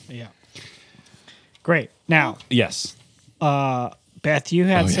was. Yeah. Great. Now, Yes. Beth, you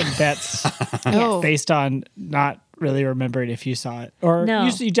had some bets Oh. based on not really remembering if you saw it. Or No.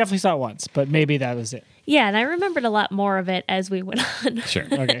 you definitely saw it once, but maybe that was it. Yeah. And I remembered a lot more of it as we went on, Sure.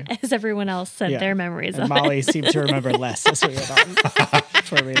 Okay. as everyone else said Yeah. their memories And of Molly it. seemed to remember less as we went on.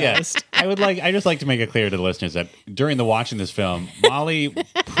 For me, Yes. I just like to make it clear to the listeners that during the watching this film, Molly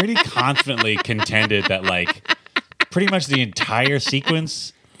pretty confidently contended that like pretty much the entire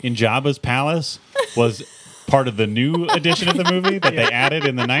sequence in Jabba's palace was part of the new edition of the movie that they added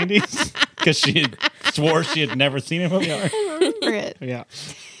in the 90s because she swore she had never seen it before. Remember it. Yeah.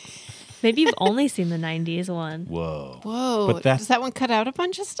 Maybe you've only seen the 90s one. Whoa. Whoa. But that's- Does that one cut out a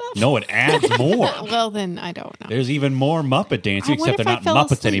bunch of stuff? No, it adds more. Well, then I don't know. There's even more Muppet dancing, I wonder except they're if I not fell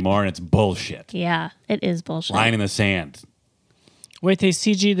Muppets asleep. anymore, and it's bullshit. Yeah. It is bullshit. Line in the sand. Wait, they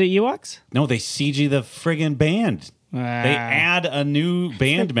CG the Ewoks? No, they CG the friggin' band. They add a new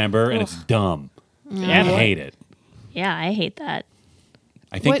band member, and it's dumb. I hate it. Yeah. I hate that.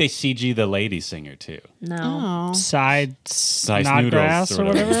 I think What- they CG the lady singer too. No. Oh. Side Noodles Snodgrass or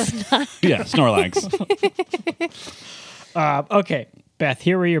whatever. Yeah, Snorlax. Okay, Beth,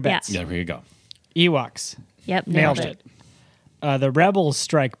 here were your bets. Yeah, here you go. Ewoks. Yep. Nailed it. The Rebels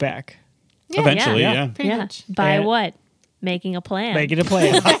strike back. Yeah, Eventually, yeah. yeah. Pretty Yeah. much. By And- what? Making a plan. Making a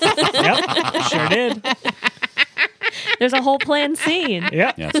plan. Yep, sure did. There's a whole plan scene.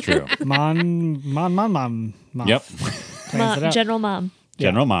 Yep. Yeah, it's true. Mom. Yep. Plans it out. General Mom.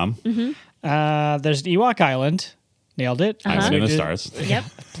 General Mom. There's an Ewok Island. Nailed it. Island in the Did- Stars. Yep.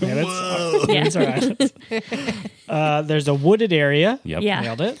 Planets. Yeah. These are islands. There's a wooded area. Yep. Yeah.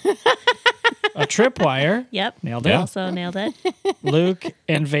 Nailed it. A tripwire. Yep. Nailed it. Yeah. Also nailed it. Luke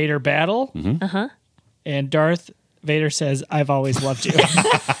and Vader battle. Uh-huh. And Darth Vader says, "I've always loved you."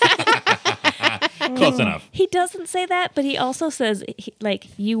 Close enough. He doesn't say that, but he also says,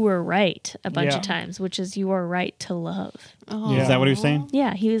 you were right a bunch Yeah. of times, which is you are right to love. Oh. Yeah. Is that what he was saying?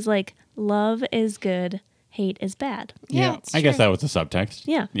 Yeah. He was like, love is good, hate is bad. Yeah. Yeah. it's I guess true. that was the subtext.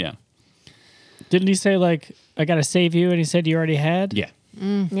 Yeah. Yeah. Didn't he say like, "I gotta save you"? And he said, "You already had." Yeah.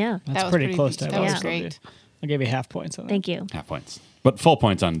 Yeah. That's That was pretty close to that "I've was always loved great. you." I'll give you half points on that. Thank you. Half points. But full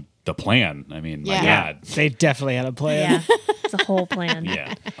points on the plan. I mean, my Yeah. God. They definitely had a plan. Yeah. It's a whole plan.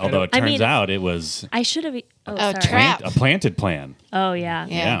 Yeah. Although it I turns mean- out it was I should have. Oh, A sorry. trap. a planted plan. Oh, yeah.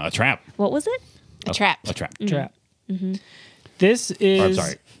 Yeah. Yeah, a trap. What was it? A trap. A trap. Trap. This Or, I'm is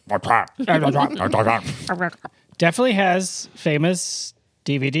sorry. A trap. A trap. definitely has famous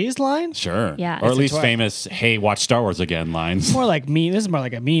DVDs line? Sure. Yeah. Or at It's least toy. famous, hey, watch Star Wars again lines. More like meme. This is more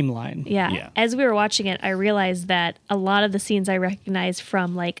like a meme line. Yeah. Yeah. As we were watching it, I realized that a lot of the scenes I recognized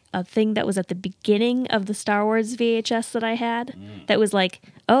from like a thing that was at the beginning of the Star Wars VHS that I had. That was like,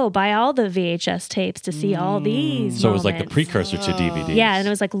 oh, buy all the VHS tapes to see all these. So it was like the moments. precursor to DVDs. Yeah, and it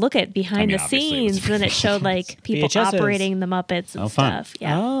was like, look at behind I mean, the obviously it was scenes, and then it showed like people VHSs. operating the Muppets and Oh, fun. stuff.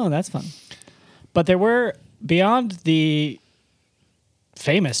 Yeah. Oh, that's fun. But there were, beyond the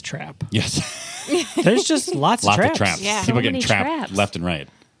famous trap, Yes. there's just lots, Lots of of traps. traps. Yeah. People So getting many trapped traps. left and right.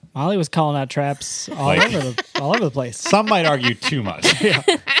 Molly was calling out traps all over the place. Some might argue too much.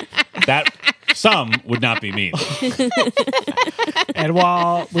 That some would not be me. And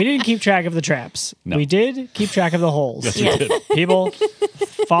while we didn't keep track of the traps, No. we did keep track of the holes. Yes, we Yeah. did. People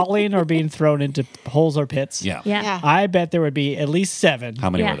falling or being thrown into holes or pits. Yeah. Yeah. Yeah. I bet there would be at least 7, How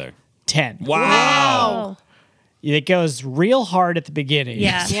many Yeah. were there? 10. Wow. Oh. It goes real hard at the beginning.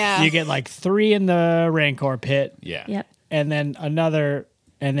 Yeah. Yeah. You get like 3 in the Rancor pit, Yeah. Yep. and then another,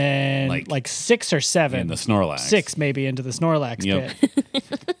 and then like 6 or 7. In the Snorlax. 6 maybe into the Snorlax Yep.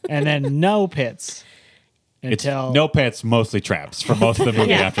 pit. And then no pits It's until no pets, mostly traps for most of the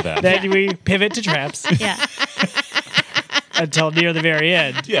movie Yeah. after that. then we pivot to traps Yeah. until near the very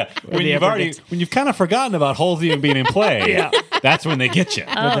end. Yeah, when the you've Emperor already gets- when you've kind of forgotten about holes even being in play, Yeah. that's when they get you.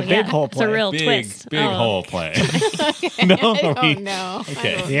 Oh, the big yeah. hole It's a play. real big twist. big Oh. hole play. No, are Oh we- no.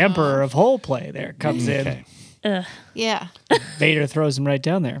 Okay. The Emperor of Hole Play there comes Okay. Ugh. Yeah. Vader throws him right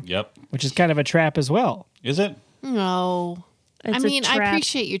down there, Yep. which is kind of a trap as well. Is it? No. It's I a mean, I trap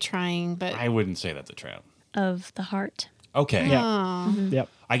appreciate you trying, but I wouldn't say that's a trap. of the heart. Okay. Yeah. oh. Yep.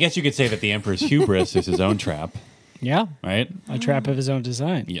 I guess you could say that the Emperor's hubris is his own trap, Yeah. right? A trap of his own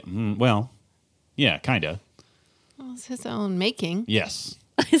design. Yeah. Well, yeah, kind of. Well, it's his own making. Yes.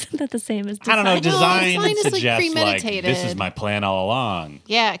 Isn't that the same as I don't know. design? Design design is, like, suggests like premeditated. this is my plan all along.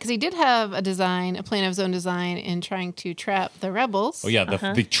 Yeah, because he did have a plan of his own design in trying to trap the rebels. Oh yeah,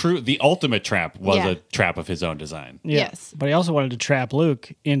 the ultimate trap was Yeah. a trap of his own design. Yeah. Yes. But he also wanted to trap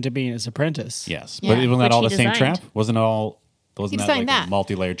Luke into being his apprentice. Yes, Yeah. but wasn't that Which all he the same designed. trap? Wasn't that like designed a that.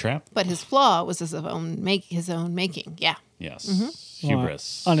 multi-layered trap? But his flaw was his own making. Yeah. Yes, Well,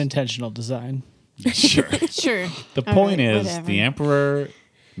 hubris. unintentional design. Sure. Sure. The All point right, is, whatever. the Emperor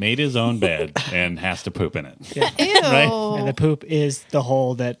made his own bed and has to poop in it. Ew. And the poop is the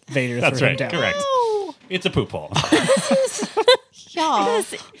hole that Vader That's threw him right. down. Correct. Oh, It's a poop hole. y'all.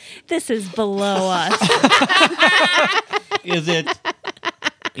 This is below us. Is it?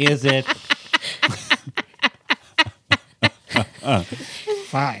 Is it?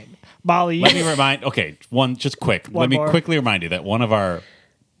 Fine. Molly, Let me remind. Okay, let me more. quickly remind you that one of our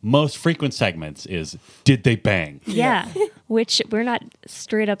most frequent segments is "Did they bang?" Yeah. Which we're not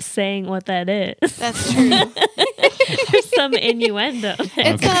straight up saying what that is. That's true. There's some innuendo.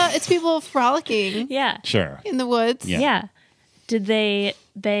 It's people frolicking Yeah. Sure. in the woods. Yeah. Yeah. Did they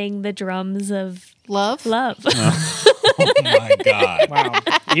bang the drums of Love. love? Oh my God. wow.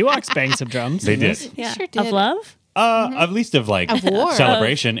 Ewoks bang some drums. They in did. this. Yeah. Sure Of did. love? At least of like Of war.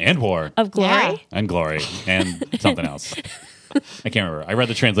 celebration and war Of glory? Yeah. and glory and something else. I can't remember. I read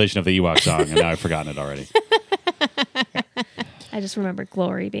the translation of the Ewok song and now I've forgotten it already. I just remember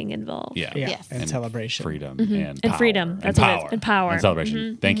glory being involved. Yeah. Yeah. Yes. And celebration. Freedom Mm-hmm. and And power. freedom. That's and what it power. is. And power. And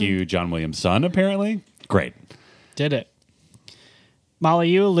celebration. Thank you, John Williams' son, apparently. Great. Did it. Molly,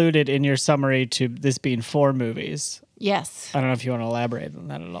 you alluded in your summary to this being 4 movies. Yes. I don't know if you want to elaborate on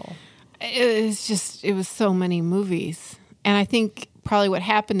that at all. It was so many movies. And I think probably what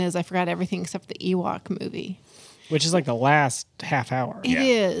happened is I forgot everything except the Ewok movie. Which is like the last half hour. It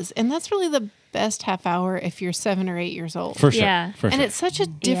is. And that's really the best half hour if you're 7 or 8 years old. For sure. Yeah. For And sure. it's such a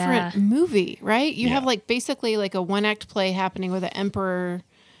different Yeah. movie, right? You have Yeah. like basically like a one act play happening with an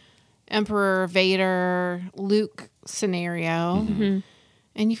Emperor Vader, Luke scenario. Mm-hmm.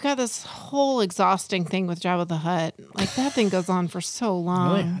 And you've got this whole exhausting thing with Jabba the Hutt. Like that thing goes on for so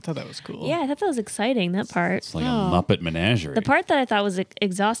long. Really? I thought that was cool. Yeah, I thought that was exciting, that part. It's like a Muppet menagerie. The part that I thought was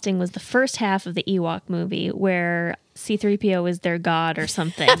exhausting was the first half of the Ewok movie where C-3PO is their god or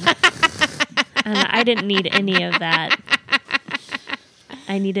something. And I didn't need any of that.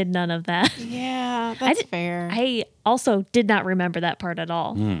 I needed none of that. Yeah, that's fair. I also did not remember that part at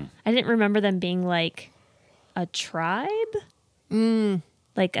all. I didn't remember them being like a tribe?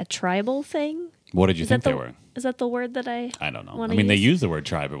 Like a tribal thing? What did you think they were? Is that the word that I I don't know. wanna I mean, they use? used the word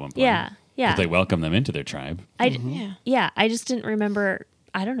tribe at one point. Yeah. Yeah. 'Cause they welcomed them into their tribe. yeah. I just didn't remember.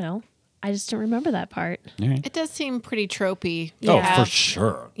 I don't know. I just didn't remember that part. All right. It does seem pretty tropey. Oh, Yeah. for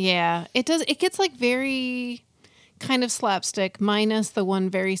sure. Yeah, it does. It gets like very kind of slapstick, minus the one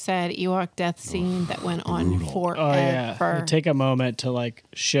very sad Ewok death scene that went on forever. Oh yeah, they take a moment to like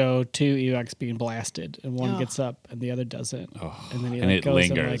show two Ewoks being blasted, and one gets up and the other doesn't, and then he And it goes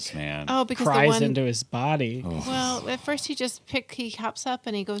lingers, and man. Oh, because the cries one into his body. Well, at first he hops up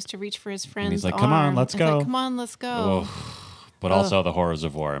and he goes to reach for his friend's he's like, "Come on, arm. let's He's go." like, come on, let's go. But also the horrors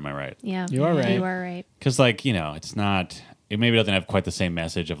of war, am I right? Yeah. You are right. You are right. Because, like, you know, it's not... It maybe doesn't have quite the same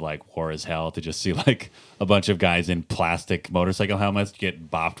message of, like, war is hell to just see, like, a bunch of guys in plastic motorcycle helmets get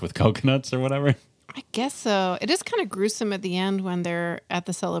bopped with coconuts or whatever. I guess so. It is kind of gruesome at the end when they're at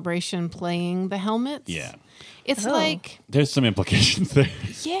the celebration playing the helmets. Yeah. It's Oh. like, There's some implications there.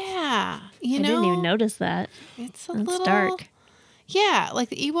 yeah, you I know, didn't even notice that. it's a That's little dark. Yeah, like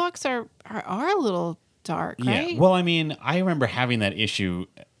the Ewoks are a little dark, right? Yeah. Well, I mean, I remember having that issue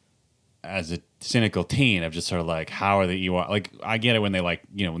as a cynical teen of just sort of like, how are the Ewok? Like, I get it when they like,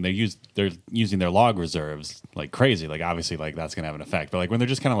 you know, when they're using their log reserves like crazy. Like, obviously, like that's gonna have an effect. But like when they're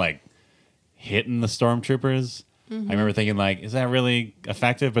just kind of like hitting the stormtroopers, I remember thinking like, is that really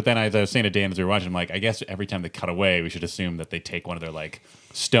effective? But then as I was saying to Dan as we were watching, I'm like, I guess every time they cut away, we should assume that they take one of their like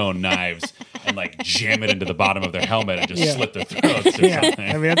stone knives and like jam it into the bottom of their helmet and just slit their throats or Yeah, something.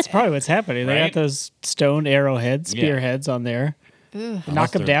 I mean that's probably what's happening. They Right? got those stone arrowheads, spearheads on there. Ugh.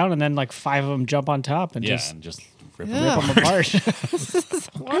 Knock them they're- down, and then like 5 of them jump on top and Yeah, just and just rip rip them. them apart.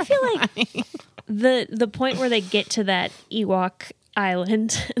 I feel like the point where they get to that Ewok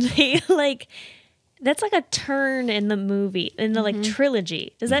island, they like that's like a turn in the movie, in the like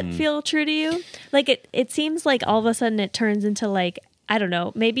trilogy. Does that feel true to you? Like it seems like all of a sudden it turns into like, I don't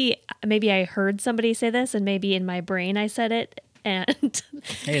know, maybe I heard somebody say this and maybe in my brain I said it and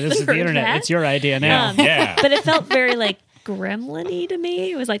Hey, this is the Heard internet. that? It's your idea now. Yeah. but it felt very like gremlin-y to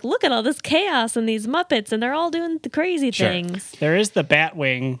me. It was like, look at all this chaos and these Muppets and they're all doing the crazy Sure. things. There is the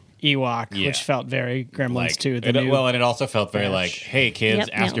Batwing Ewok, Yeah. which felt very Gremlins Like, too. and it also felt very like, Bash. hey kids, Yep,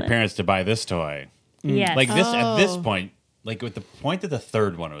 ask nailed your it. parents to buy this toy. Yes. Like this at this Oh. point, like with the point that the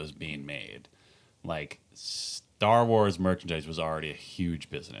third one was being made, like Star Wars merchandise was already a huge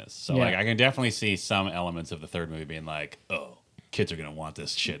business. So Yeah. like I can definitely see some elements of the third movie being like, oh, kids are gonna want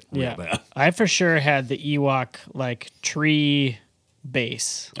this shit real Yeah, bad. I for sure had the Ewok like tree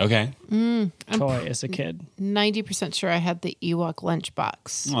base Okay. toy as a kid. 90% sure I had the Ewok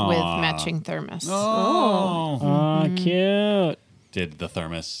lunchbox Aw. with matching thermos. Oh. Oh, cute! Did the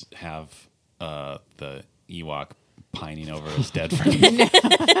thermos have the Ewok pining over his dead friend?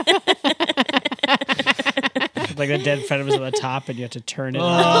 Like the dead friend was on the top, and you have to turn it.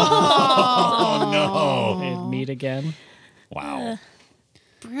 Oh no! And meet again. Wow.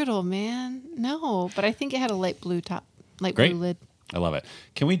 Brutal, man. No, but I think it had a light blue top, light Great. blue lid. I love it.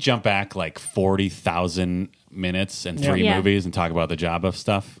 Can we jump back like 40,000 minutes and 3 Yeah. movies and talk about the Jabba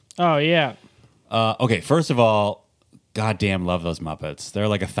stuff? Oh yeah, Okay, first of all, goddamn love those Muppets. There are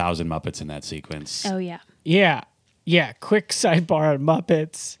like 1,000 Muppets in that sequence. Oh yeah. yeah. Quick sidebar on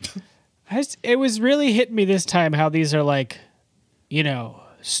Muppets. It was really hitting me this time how these are like, you know,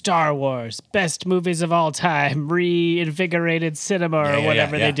 Star Wars, best movies of all time, reinvigorated cinema or Yeah,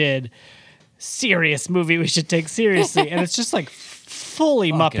 whatever yeah. they did. Serious movie we should take seriously. And it's just like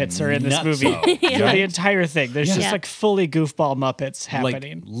fully Muppets are in this nutso. movie. Yeah. For the entire thing. There's just Yeah. like fully goofball Muppets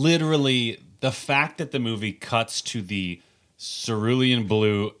happening. Like literally, the fact that the movie cuts to the cerulean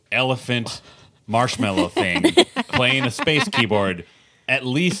blue elephant marshmallow thing playing a space keyboard at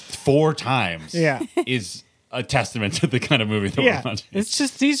least 4 times Yeah. is a testament to the kind of movie that Yeah. we're watching. It's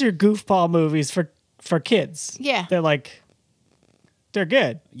just these are goofball movies for kids. Yeah. They're like they're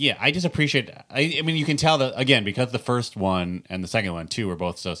good. Yeah, I just appreciate. I mean, you can tell that again because the first one and the second one too were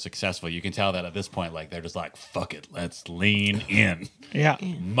both so successful. You can tell that at this point, like they're just like, "Fuck it, let's lean in." Yeah.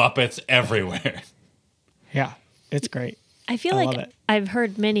 Muppets everywhere. Yeah. It's great. I feel I love like it. I've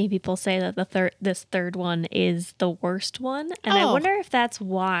heard many people say that this third one is the worst one, and I Oh. wonder if that's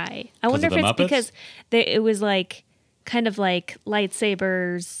why. I wonder of if the it's Muppets? because it was like kind of like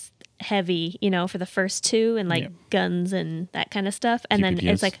lightsabers heavy, you know, for the first 2, and like Yeah. guns and that kind of stuff, and then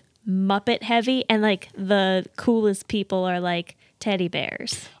PPPs. it's like Muppet heavy, and like the coolest people are like teddy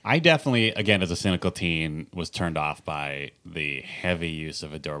bears. I definitely, again, as a cynical teen, was turned off by the heavy use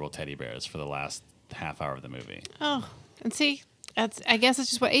of adorable teddy bears for the last half hour of the movie. Oh, and see, I guess it's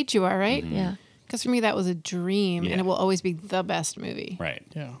just what age you are, right? Mm-hmm. Yeah. Because for me, that was a dream, Yeah. and it will always be the best movie. Right.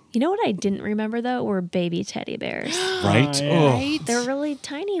 Yeah. You know what I didn't remember though were baby teddy bears. Right. yeah. Oh. Right? They're really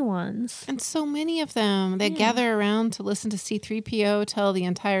tiny ones. And so many of them. They gather around to listen to C-3PO tell the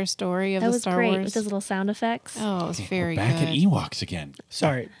entire story of That the was Star great Wars. with those little sound effects. Oh, it was very Back good. at Ewoks again.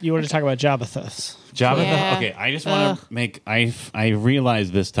 Sorry, you want to talk about Jabba Jabba Yeah. the Okay, I just want to make I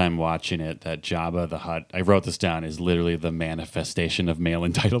realized this time watching it that Jabba the Hutt, I wrote this down, is literally the manifestation of male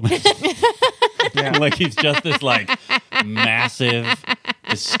entitlement. Yeah. Like he's just this like massive,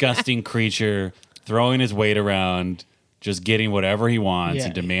 disgusting creature throwing his weight around, just getting whatever he wants Yeah.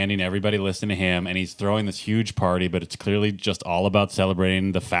 and demanding everybody listen to him, and he's throwing this huge party, but it's clearly just all about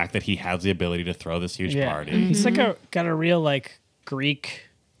celebrating the fact that he has the ability to throw this huge party. He's like got a real Greek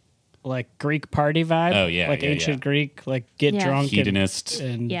party vibe. Oh, yeah, like yeah, ancient yeah. Greek, like get Yeah. drunk Hedonist.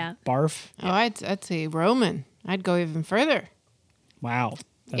 and Yeah. barf. Oh, I'd say Roman. I'd go even further. Wow.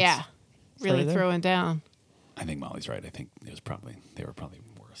 Yeah. Really further? throwing down. I think Molly's right. I think they were probably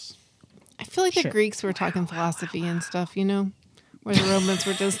worse. I feel like the Sure. Greeks were talking philosophy and stuff, you know? Where the Romans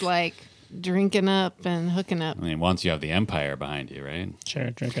were just like drinking up and hooking up. I mean, once you have the empire behind you, right?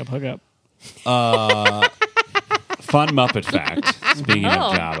 Sure, drink up, hook up. Fun Muppet fact. Speaking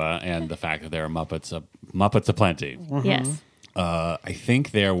Oh. of Jabba and the fact that there are Muppets aplenty. Yes. I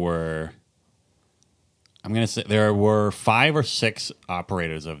think there were. I'm gonna say there were 5 or 6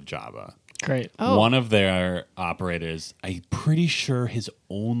 operators of Jabba. Great. Oh. One of their operators, I'm pretty sure his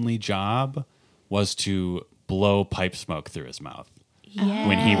only job was to blow pipe smoke through his mouth Yeah.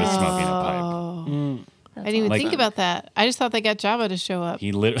 when he was smoking a pipe. I didn't even Like- think about that. I just thought they got Jabba to show up.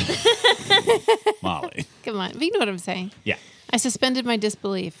 He literally. Molly. Come on. But you know what I'm saying. Yeah. I suspended my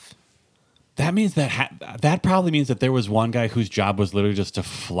disbelief. That means that probably means that there was one guy whose job was literally just to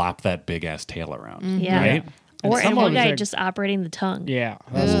flop that big ass tail around. Yeah. Right? And And someone one was guy there- just operating the tongue. Yeah.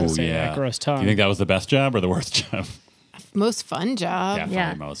 I was gonna say that gross tongue. Do you think that was the best job or the worst job? Most fun job. Definitely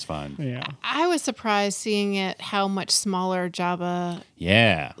Yeah. most fun. yeah. I was surprised seeing it how much smaller Jabba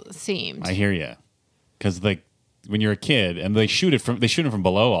Yeah, seemed. I hear you. Because like when you're a kid, and they shoot him from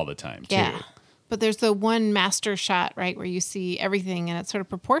below all the time too. Yeah. But there's the one master shot, right, where you see everything and it's sort of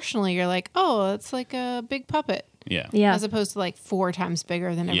proportionally, you're like, oh, it's like a big puppet. Yeah. Yeah. As opposed to like 4 times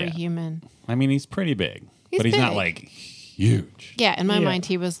bigger than every Yeah. human. I mean, he's pretty big, He's but he's not big. like huge. Yeah, in my Yeah. mind,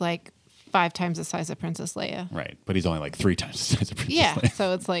 he was like 5 times the size of Princess Leia. Right, but he's only like 3 times the size of Princess Yeah, Leia.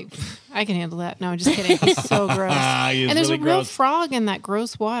 so it's like, I can handle that. No, I'm just kidding. He's so gross. He is And there's really a real gross. frog in that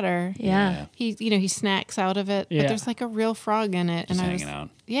gross water. Yeah. He snacks out of it, Yeah. but there's like a real frog in it. Just and hanging out.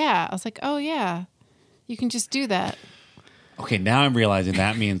 Yeah, I was like, oh yeah, you can just do that. Okay, now I'm realizing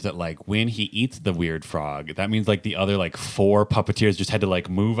that means that like when he eats the weird frog, that means like the other like 4 puppeteers just had to like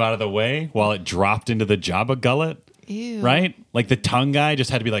move out of the way while it dropped into the Jabba gullet. Ew. Right? Like the tongue guy just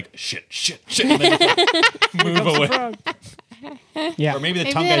had to be like, shit, and then just, like, move away. Yeah. Or maybe the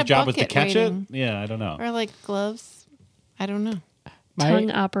Maybe tongue they had guy's a job was to bucket catch waiting. it. Yeah, I don't know. Or like gloves. I don't know.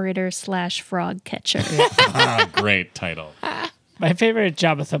 Tongue operator / frog catcher. Great title. My favorite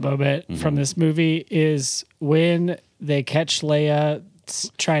Jabba the moment Mm-hmm. from this movie is when they catch Leia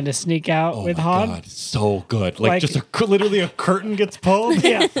trying to sneak out with my Han. God, so good. Like, Like- just literally a curtain gets pulled.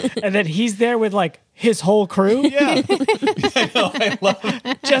 Yeah. And then he's there with like his whole crew Yeah. I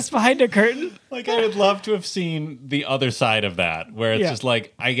love just behind a curtain. Like, I would love to have seen the other side of that, where it's Yeah. just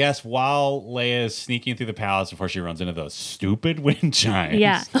like, I guess while Leia is sneaking through the palace before she runs into those stupid wind chimes.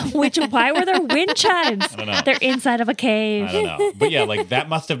 Yeah. Why were there wind chimes? don't know. They're inside of a cave. I don't know. But yeah, like, that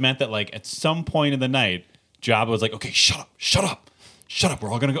must have meant that, like, at some point in the night, Jabba was like, okay, shut up.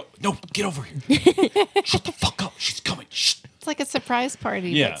 We're all going to go. No, get over here. Shut the fuck up. She's coming. Shh. It's like a surprise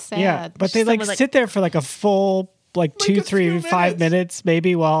party. Yeah. But sad. Yeah. But they like Someone, like- sit there for like a full like 2, a 3, few 5 minutes. minutes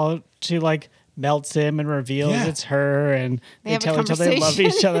maybe while she like melts him and reveals Yeah. it's her and they have a tell each other they love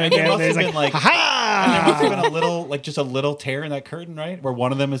each other And there again. must There's have like, been like, ha! there must have been a little, like, just a little tear in that curtain, right? Where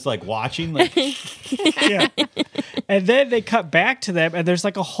one of them is like watching, like, Yeah. And then they cut back to them and there's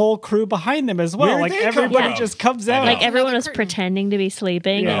like a whole crew behind them as well. Where'd Like they come everybody from? just comes I out. know. Like everyone Another was curtain. pretending to be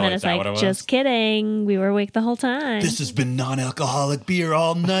sleeping, Yeah. and then Oh, it's is that like, what it was? just kidding. We were awake the whole time. has been non-alcoholic beer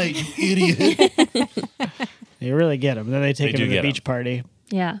all night, you idiot. They really get him. Then they take They him do to the get beach him. party.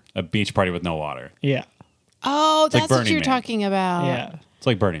 Yeah. A beach party with no water. Yeah. Oh, like that's what Burning you're Man. talking about. Yeah. It's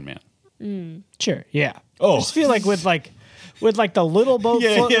like Burning Man. Sure. Yeah. Oh. I just feel like with the little boat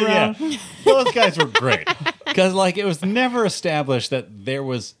floating around. Those guys were great. Because, like, it was never established that there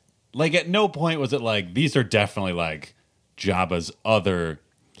was, like, at no point was it like, these are definitely, like, Jabba's other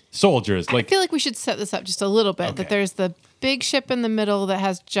soldiers. I Like, feel like we should set this up just a little bit. Okay. That there's the big ship in the middle that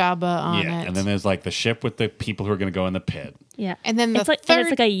has Jabba on Yeah, it. and then there's like the ship with the people who are going to go in the pit. Yeah. And then the it's like third- and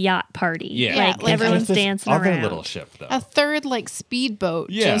it's like a yacht party. Yeah, Like, like- everyone's There's this dancing other around. little ship though. a third like speedboat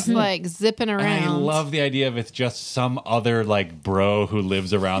Yeah. just like zipping around. And I love the idea of it's just some other like bro who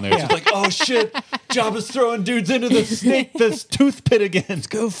lives around there. It's just like, oh shit, Jabba's throwing dudes into the snake, this tooth pit again.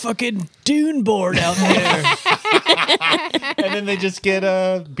 Go fucking dune board out there. And then they just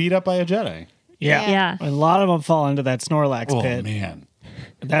get beat up by a Jedi. Yeah. A lot of them fall into that Snorlax Oh pit. man,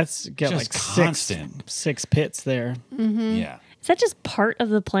 That's got Just like constant. six pits there. yeah. Is that just part of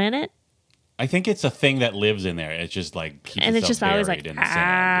the planet? I think it's a thing that lives in there. It's just like keeps And it's itself just always buried like, in the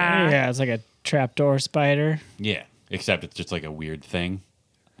sand. Yeah, it's like a trapdoor spider. Yeah, except it's just like a weird thing.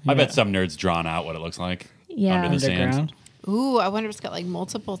 I bet some nerds drawn out what it looks like Yeah. under the sand. Underground. Ooh, I wonder if it's got like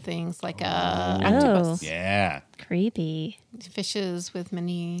multiple things, like Oh. octopus, Yeah, Creepy. fishes with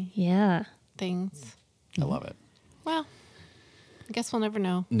many Yeah. things. I love it. Well, I guess we'll never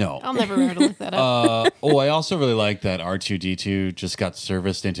know. No. I'll never remember to look that up. I also really like that R2D2 just got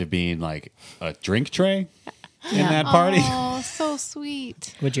serviced into being like a drink tray in that party. Oh, so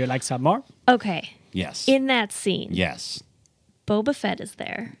sweet. Would you like some more? Okay. Yes. In that scene, yes. Boba Fett is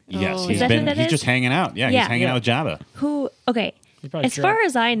there. Yes. Oh, He's Is that who been. that He's is? just hanging out. Yeah. Yeah. He's hanging out with Jabba. Who, okay. probably As far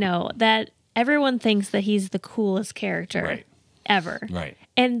as I know, that everyone thinks that he's the coolest character Right. ever. Right.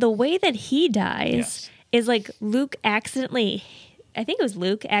 And the way that he dies Yes. is like Luke accidentally, I think it was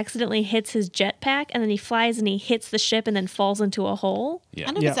Luke, accidentally hits his jetpack and then he flies and he hits the ship and then falls into a hole. Yeah.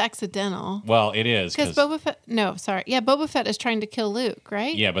 I don't know if it's accidental. Well, it is Because Boba Fett, no, sorry. Yeah, Boba Fett is trying to kill Luke,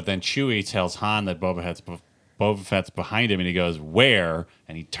 right? Yeah, but then Chewie tells Han that Boba Fett's behind him, and he goes, "Where?"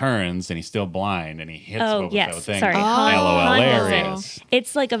 And he turns, and he's still blind, and he hits Oh, Boba Fett yes. with thing. Sorry. Oh. Han does it. Hilarious.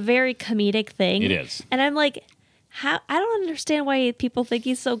 It's like a very comedic thing. It is. And I'm like, how? I don't understand why people think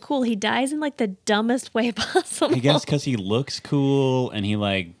he's so cool. He dies in like the dumbest way possible. I guess because he looks cool, and he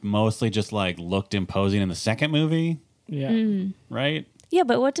like mostly just like looked imposing in the second movie, Yeah. right? Yeah,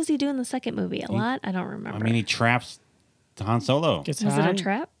 but what does he do in the second movie? A lot? I don't remember. I mean, he traps Han Solo. Gets Was it a Han.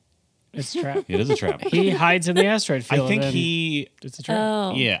 trap? It's a trap. It is a trap. He hides in the asteroid I field. think and he. It's a trap.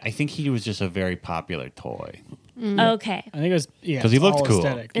 Oh. Yeah, I think he was just a very popular toy. Okay. I think it was 'Cause he it's looked all cool.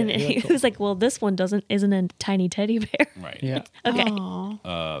 aesthetic. And Yeah, he looked cool. was like, well, this one isn't a tiny teddy bear. Right. Yeah. Okay.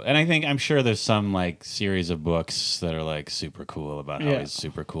 Aw. And I'm sure there's some like series of books that are like super cool about how Yeah. he's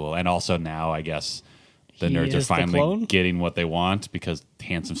super cool. And also now I guess the He nerds are is the finally clone? getting what they want because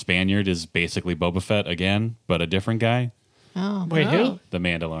Handsome Spaniard is basically Boba Fett again, but a different guy, Oh, Wait, who? the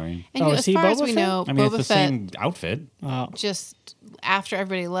Mandalorian. And Oh, as is he far as Boba we Fett? know, I mean, Boba it's the Fett same outfit. Oh. just after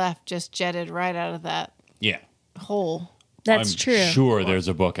everybody left, just jetted right out of that Yeah. hole. That's I'm true. sure there's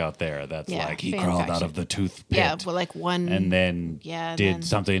a book out there that's Yeah, like he fan crawled out fiction. of the tooth pit Yeah, well, like one. and then Yeah, and did then-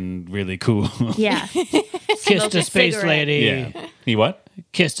 something really cool. Yeah. Kissed a space cigarette. lady. yeah. He what?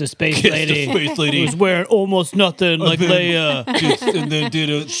 Kissed a space Kissed a lady. space lady. Who's wearing almost nothing like Leia. And then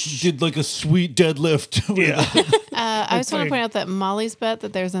did like a sweet deadlift. I just want to point out that Molly's bet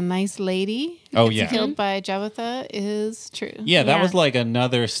that there's a nice lady Oh, gets yeah. killed by Jabba is true. Yeah, that Yeah. was like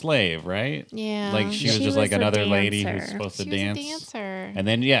another slave, right? Yeah. Like she was She just was like a another lady who's dancer. supposed to She dance. was a dancer. And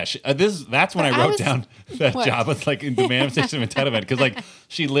then yeah, that's when But I I wrote was- down that What? Jabba's like in the manifestation of entitlement because like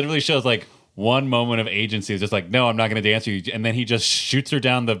she literally shows like one moment of agency, is just like no, I'm not going to dance with you, and then he just shoots her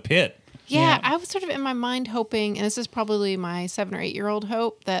down the pit. Yeah, I was sort of in my mind hoping, and this is probably my 7 or 8 year old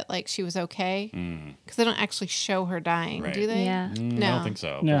hope, that like she was okay because they don't actually show her dying, Right. do they? Yeah. I No. don't think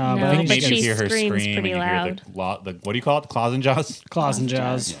so. No, I but think but maybe she you hear her screams scream and pretty you hear the what do you call it? The claws and jaws. Claws and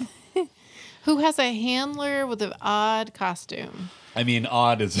jaws. Who has a handler with an odd costume? I mean,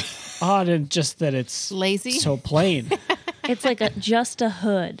 odd is Odd and just that it's Lazy? so plain. It's like just a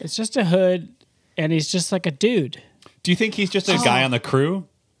hood. It's just a hood, and he's just like a dude. Do you think he's just a guy on the crew?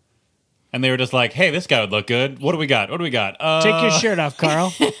 And they were just like, "Hey, this guy would look good. What do we got? What do we got? Take your shirt off,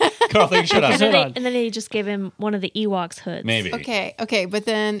 Carl. Carl, take your shirt off." And then, Hold on. and then they just gave him one of the Ewoks hoods. Maybe. Okay, but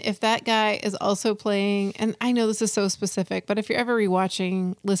then if that guy is also playing, and I know this is so specific, but if you're ever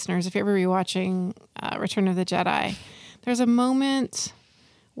rewatching, listeners, if you're ever rewatching Return of the Jedi, there's a moment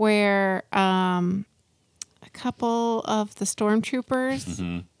where a couple of the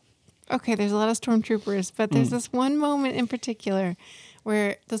stormtroopers, okay, there's a lot of stormtroopers, but there's this one moment in particular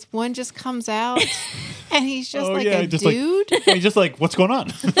where this one just comes out and he's just like a just dude. Like, he's just like, "What's going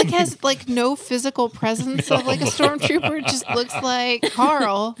on?" Like has like no physical presence of like a stormtrooper. Just looks like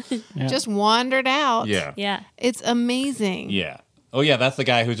Carl just wandered out. yeah. Yeah. It's amazing. Yeah. Oh yeah, that's the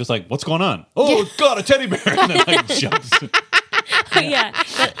guy who's just like, "What's going on?" Oh God, a teddy bear! And then like jumps. Yeah.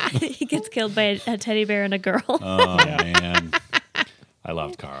 But he gets killed by a teddy bear and a girl. Oh man, I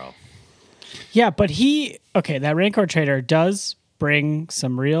loved Carl. Yeah, but that Rancor trader does bring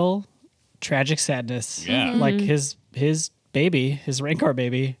some real tragic sadness. Yeah. Like his baby, his Rancor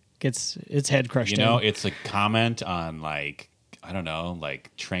baby, gets its head crushed in. It's a comment on like, I don't know,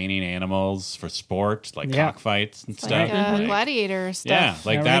 like training animals for sport, like cockfights and stuff. Like gladiator stuff. Yeah,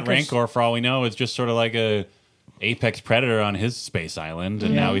 like Yeah, that Rancor's- Rancor, for all we know, is just sort of like a apex predator on his space island,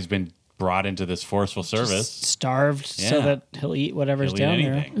 and now he's been brought into this forceful service. Starved so Yeah. that he'll eat whatever's He'll eat down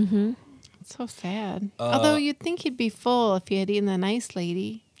there. anything. It's so sad. Although you'd think he'd be full if he had eaten the nice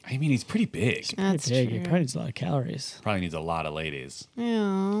lady. I mean, he's pretty big. That's Pretty big. He true. probably needs a lot of calories. Probably needs a lot of ladies,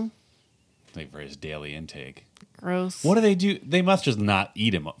 Yeah. like for his daily intake. Gross. What do they do? They must just not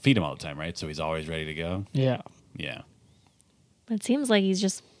feed him all the time, right? So he's always ready to go. Yeah. Yeah, It seems like he's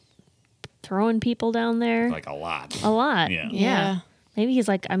just throwing people down there like a lot. a lot. Yeah. Yeah. Maybe he's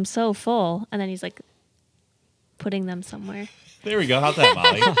like, I'm so full. And then he's like putting them somewhere. There we go. How's that,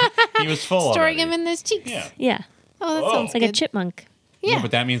 Molly? He was full Storing already. him in his cheeks. Yeah. Yeah. Oh, that Whoa. sounds It's like good. a chipmunk. Yeah, Yeah.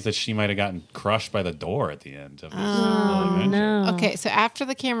 but that means that she might have gotten crushed by the door at the end of this little Oh, adventure. no. Okay, so after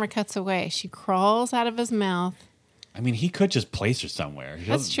the camera cuts away, she crawls out of his mouth. I mean, he could just place her somewhere. He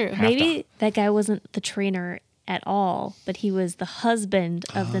That's doesn't true. have to- Maybe that guy wasn't the trainer at all, but he was the husband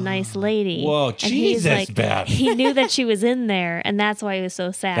of the nice lady. Whoa, And he's Jesus, Beth. He knew that she was in there, and that's why he was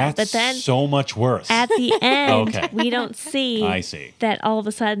so sad. That's but then so much worse. at the end, Okay. we don't see I see. that all of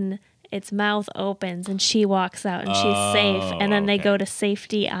a sudden its mouth opens and she walks out and she's safe. And then they okay. go to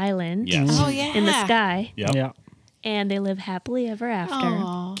Safety Island Yes. Oh, yeah. in the sky, Yep. Yeah. and they live happily ever after.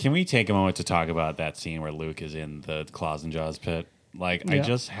 Aw. Can we take a moment to talk about that scene where Luke is in the Claws and Jaws pit? Like, I Yeah.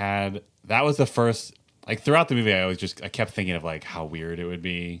 just had that was the first. Like throughout the movie, I kept thinking of like how weird it would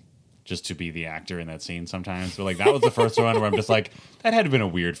be just to be the actor in that scene sometimes. But like that was the first one where I'm just like, that had to have been a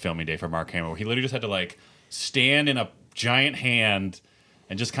weird filming day for Mark Hamill, where he literally just had to like stand in a giant hand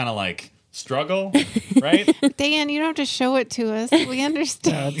and just kind of like struggle, right? Dan, you don't have to show it to us. We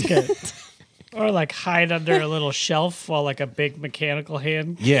understand. That's good. Or like hide under a little shelf while like a big mechanical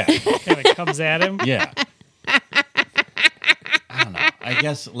hand Yeah, kind of comes at him. yeah. I don't know. I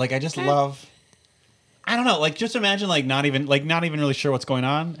guess like I just love. I don't know. Like just imagine like not even really sure what's going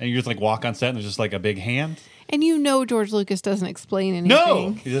on, and you just like walk on set and there's just like a big hand. And you know George Lucas doesn't explain anything.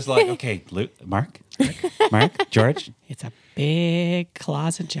 No, he's just like, okay, Luke, Mark, George. It's a big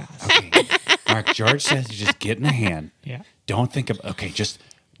closet jaws. Okay, Mark, George says you just get in the hand. Yeah. Don't think of okay.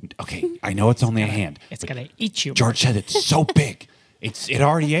 I know it's only a hand. It's but gonna eat you. George said it's so big. It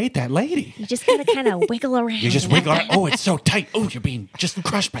already ate that lady. You just gotta kind of wiggle around. You just wiggle. Oh, it's so tight. Oh, you're being just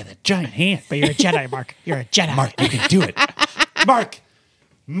crushed by that giant hand. But you're a Jedi, Mark. You're a Jedi. Mark, you can do it.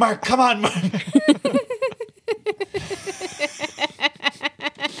 Mark, come on, Mark.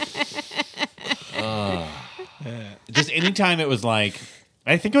 Just anytime it was like,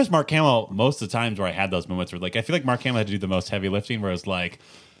 I think it was Mark Hamill most of the times where I had those moments where like, I feel like Mark Hamill had to do the most heavy lifting where it was like,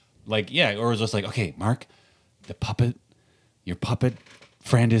 yeah, or it was just like, okay, Mark, your puppet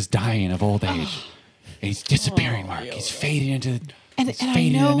friend is dying of old age. And he's disappearing, Mark. He's fading into And he's I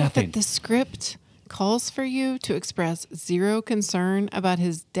fading into know nothing. that the script calls for you to express zero concern about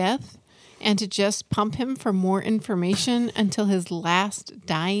his death and to just pump him for more information until his last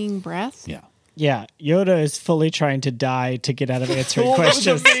dying breath. Yeah. Yeah, Yoda is fully trying to die to get out of answering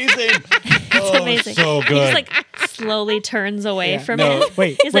questions. amazing. It's amazing. so He good. just like slowly turns away from No, it.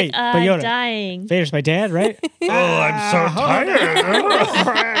 wait, He's wait, like, but Yoda. dying. Vader's my dad, right? I'm so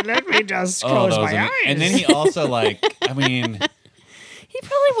tired. Let me just Oh, close that was my eyes. And then he also like, I mean, He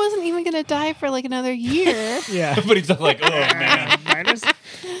probably wasn't even going to die for like another year. yeah, but he's just like, oh man,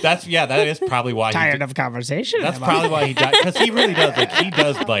 that is probably why tired of conversation. That's am I? probably why he died, because he really does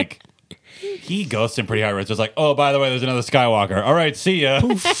he ghosts him pretty hard. Where it's just like, oh, by the way, there's another Skywalker. All right, see ya.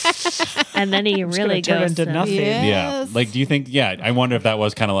 And then he really turn goes into to nothing. Yeah. Yeah, Yes. like, do you think? Yeah, I wonder if that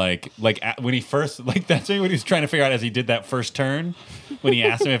was kind of like when he first that's when he was trying to figure out as he did that first turn when he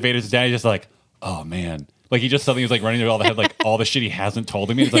asked him if Vader's his dad. He's just like, oh man, like he just suddenly was like running through all the head like all the shit he hasn't told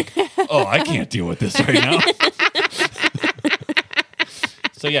him. He's like, oh, I can't deal with this right now.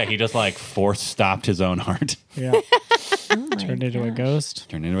 So yeah, he just like force stopped his own heart, Yeah, turned into a ghost.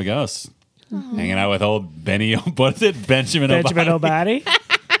 turned into a ghost, hanging out with old Benny. What is it, Benjamin Benjamin Obadi.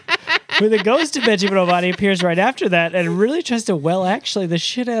 Who the ghost of Benjamin Obadi appears right after that and really tries to actually the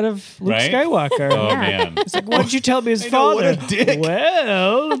shit out of Luke Right? Skywalker. Oh Yeah. man, It's like, why did you tell me his know, what father? a dick.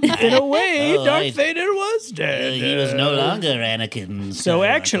 Well, in a way, Oh, Darth Vader was dead. He was no longer Anakin. So Skywalker.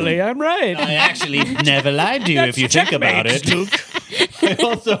 actually, I'm right. I actually never lied to you if you think about it.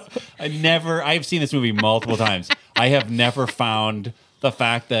 I've seen this movie multiple times. I have never found the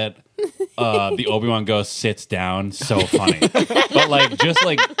fact that the Obi-Wan ghost sits down so funny. But like just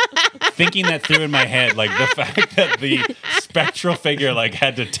like thinking that through in my head, like the fact that the spectral figure like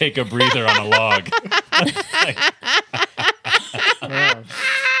had to take a breather on a log. Yeah.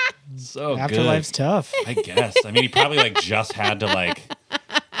 So Afterlife's good. tough. I guess. I mean, he probably like just had to like.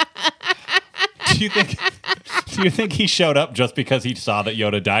 Do you think he showed up just because he saw that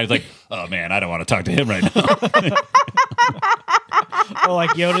Yoda died? He's like, oh man, I don't want to talk to him right now. Or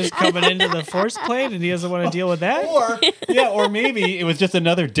like Yoda's coming into the Force plane and he doesn't want to deal with that. or maybe it was just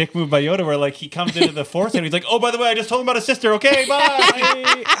another dick move by Yoda where like he comes into the Force and he's like, oh, by the way, I just told him about his sister. Okay,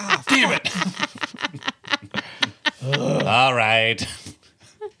 bye. Damn it. All right.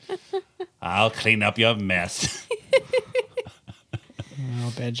 I'll clean up your mess.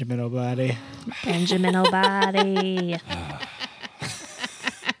 Oh, Benjamin O'Body. Benjamin O'Body.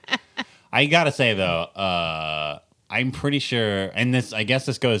 I gotta say though, I'm pretty sure, and I guess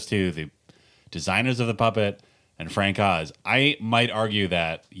this goes to the designers of the puppet and Frank Oz. I might argue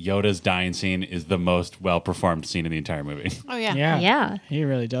that Yoda's dying scene is the most well performed scene in the entire movie. Oh yeah. Yeah. He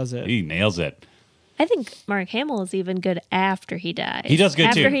really does it. He nails it. I think Mark Hamill is even good after he dies. He does good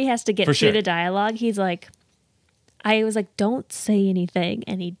after too. After he has to get For through sure. the dialogue, he's like, I was like, don't say anything,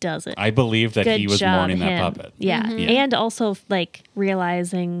 and he does it. I believe that Good he was job, mourning that him. puppet. Yeah. Yeah. And also like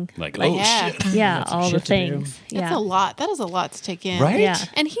realizing Like, like, oh yeah. shit. yeah, some all the shit to do. things. That's Yeah. a lot. That is a lot to take in. Right? Yeah.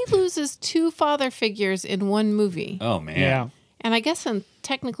 And he loses 2 father figures in one movie. Oh man. Yeah. And I guess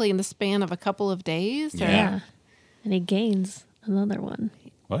technically in the span of a couple of days. Or, Yeah. Yeah. And he gains another one.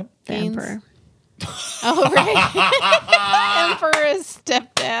 What? The Gains. Emperor. Oh, right. Emperor's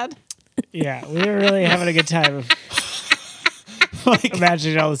stepdad. Yeah. We were really having a good time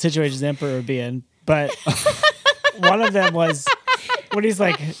imagining all the situations the Emperor would be in. But one of them was when he's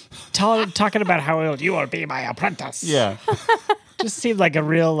like talking about how you will be my apprentice. Yeah. Just seemed like a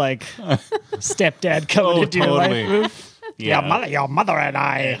real like stepdad coming into your totally. life move. Yeah. Your mother and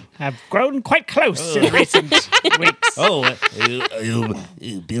I have grown quite close in recent weeks. Oh,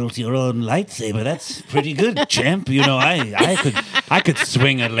 you built your own lightsaber. That's pretty good, champ. You know, I could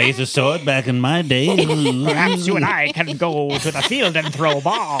swing a laser sword back in my day. Perhaps you and I can go to the field and throw a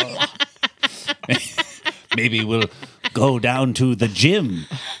ball. Maybe we'll go down to the gym.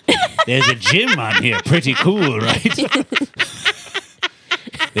 There's a gym on here. Pretty cool, right?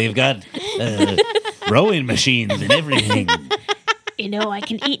 They've got rowing machines and everything. You know, I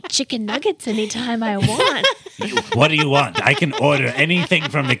can eat chicken nuggets anytime I want. What do you want? I can order anything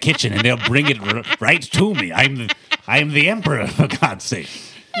from the kitchen and they'll bring it right to me. I'm the emperor, for God's sake.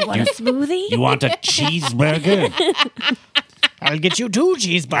 You want a smoothie? You want a cheeseburger? I'll get you 2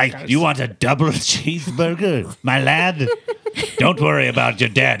 cheeseburgers. You want a double cheeseburger? My lad, don't worry about your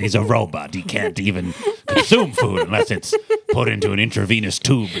dad. He's a robot. He can't even consume food unless it's put into an intravenous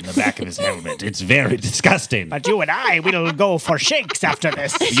tube in the back of his helmet. It's very disgusting. But you and I will go for shakes after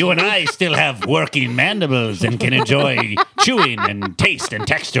this. You and I still have working mandibles and can enjoy chewing and taste and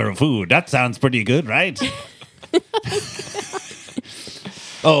texture of food. That sounds pretty good, right?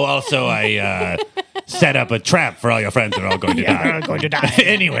 Oh, also, I set up a trap for all your friends that are all going to die. They're going to die.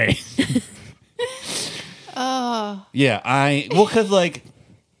 Anyway. Yeah, because like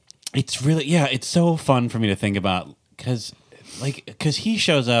it's really it's so fun for me to think about because he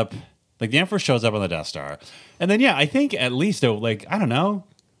shows up, like the Emperor shows up on the Death Star, and then I think at least a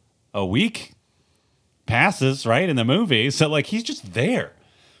week passes right in the movie, so like he's just there,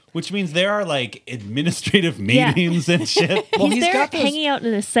 which means there are like administrative meetings and shit. He's there got those- hanging out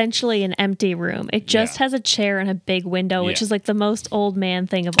in essentially an empty room. It just has a chair and a big window, which Yeah. is like the most old man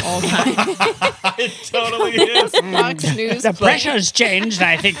thing of all time. It totally is. Fox News. The pressure's changed.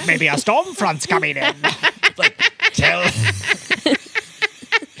 I think maybe a storm front's coming in. Tell My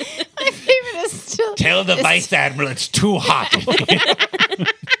favorite is still. the Vice Admiral it's too hot.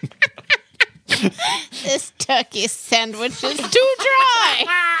 This turkey sandwich is too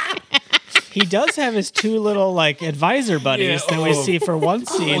dry. He does have his 2 little like advisor buddies Yeah, that we oh. see for one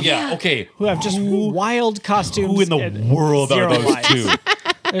scene. Oh yeah, okay. Who have just wild costumes. Who in the and world are zero those lights. two?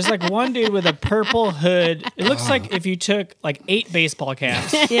 There's like one dude with a purple hood. It looks like if you took like 8 baseball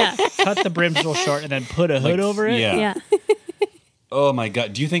caps, Yeah. cut the brim real short, and then put a hood over it. Yeah. Yeah. Oh my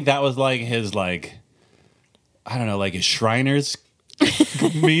god! Do you think that was like his I don't know, like his Shriners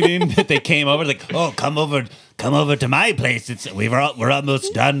meeting that they came over like, Oh, come over to my place. We're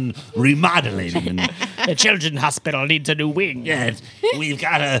almost done remodeling. And, The children's hospital needs a new wing. yeah, we've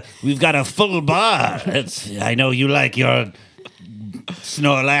got a full bar. I know you like your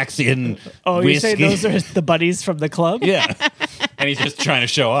Snorlaxian Oh, you say whiskey. those are the buddies from the club? yeah, and he's just trying to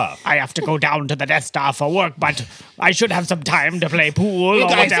show off. I have to go down to the Death Star for work, but I should have some time to play pool or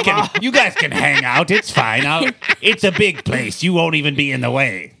whatever. You guys can hang out. It's fine. It's a big place. You won't even be in the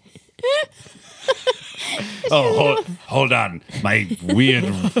way. Hold on. My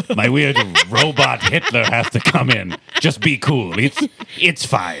weird robot Hitler has to come in. Just be cool. It's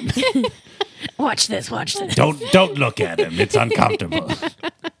fine. Watch this. Don't look at him. It's uncomfortable.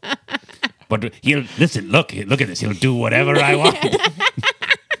 But he'll listen. Look at this. He'll do whatever I want.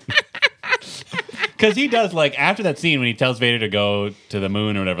 Because he does, like, after that scene when he tells Vader to go to the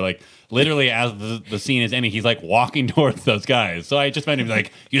moon or whatever, like, literally as the scene is ending, he's, like, walking towards those guys. So I just meant him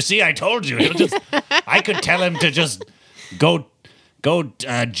like, you see, I told you. I could tell him to just go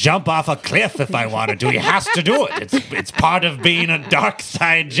jump off a cliff if I wanted to. He has to do it. It's part of being a dark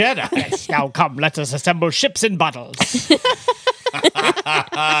side Jedi. Yes, now come, let us assemble ships and bottles.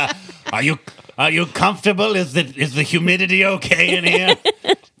 Are you comfortable? Is the humidity okay in here?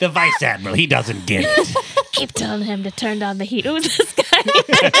 The Vice Admiral, he doesn't get it. Keep telling him to turn down the heat. Who's this guy?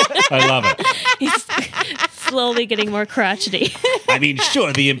 I love it. He's slowly getting more crotchety. I mean,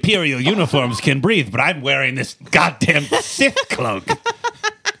 sure, the Imperial uniforms can breathe, but I'm wearing this goddamn Sith cloak.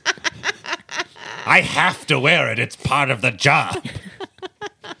 I have to wear it. It's part of the job.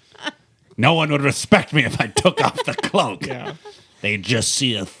 No one would respect me if I took off the cloak. Yeah. They'd just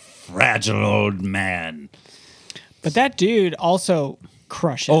see a fragile old man. But that dude also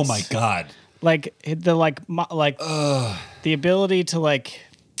crushes. Oh, my God. Like, the the ability to, like...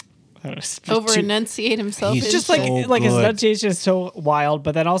 Over enunciate himself. He's is just like So his good. enunciation is so wild,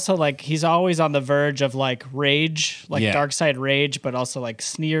 but then also like he's always on the verge of like rage, like Yeah. dark side rage, but also like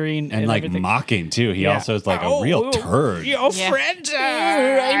sneering And, like, everything. mocking, too. He Yeah. also is, like, a real turd. Your Yeah. friend,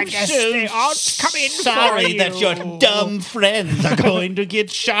 I guess they aren't coming for you. that your dumb friends are going to get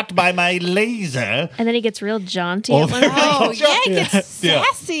shot by my laser. And then he gets real jaunty at one point. Oh, yeah, it gets Yeah.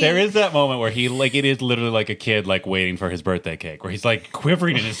 sassy. There is that moment where he, like, it is literally like a kid, like, waiting for his birthday cake, where he's, like,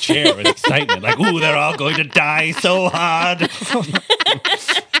 quivering in his chair with excitement. Like, Ooh, they're all going to die so hard.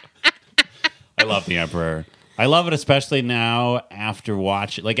 I love the Emperor. I love it especially now after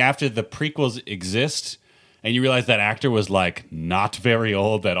after the prequels exist and you realize that actor was like not very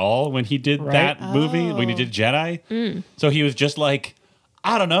old at all when he did Right. that movie, when he did Jedi. So he was just like,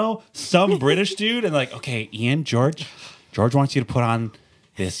 I don't know, some British dude and like, okay, Ian, George wants you to put on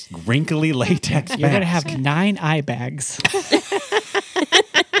this wrinkly latex You're gonna mask. have 9 eye bags.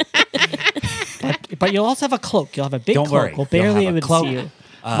 But you'll also have a cloak. You'll have a big Don't cloak. worry. Well, You'll barely have a would cloak. see you.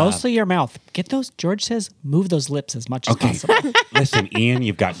 Mostly your mouth. Get those. George says, move those lips as much as Okay, possible. listen, Ian,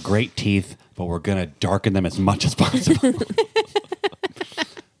 you've got great teeth, but we're gonna darken them as much as possible.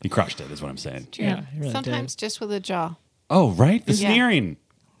 He crushed it, is what I'm saying. True. Yeah, he really Sometimes just with a jaw. Oh, right, the Yeah. sneering,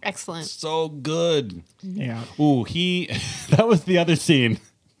 Excellent. so good. Yeah. Ooh, that was the other scene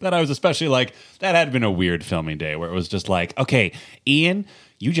that I was especially like, that had been a weird filming day where it was just like, okay, Ian,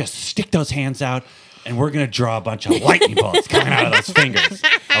 you just stick those hands out and we're going to draw a bunch of lightning bolts coming out of those fingers,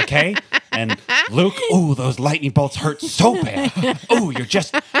 okay? And Luke, ooh, those lightning bolts hurt so bad. Ooh,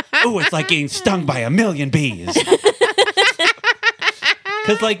 it's like getting stung by 1,000,000 bees.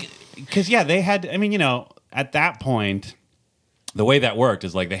 Because they had, I mean, at that point, the way that worked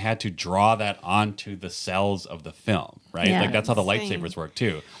is like they had to draw that onto the cells of the film, right? Yeah. Like that's how the Insane. lightsabers work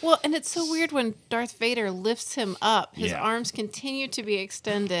too. Well, and it's so weird when Darth Vader lifts him up, his Yeah. arms continue to be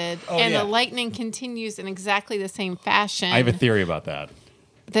extended, Oh, and yeah. the lightning continues in exactly the same fashion. I have a theory about that.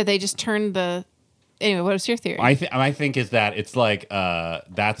 that they just turned the. Anyway, what was your theory? I think is that it's like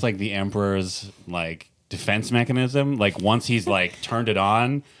that's like the Emperor's like defense mechanism. Like once he's like turned it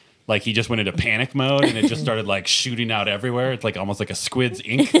on, like he just went into panic mode and it just started like shooting out everywhere. It's like almost like a squid's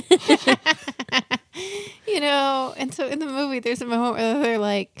ink. And so in the movie, there's a moment where they're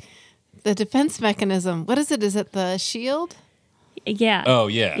like, the defense mechanism. What is it? Is it the shield? Yeah. Oh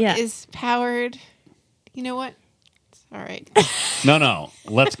yeah. Yeah. Is powered. You know what? It's all right. No.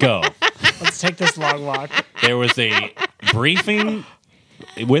 Let's go. Let's take this long walk. There was a briefing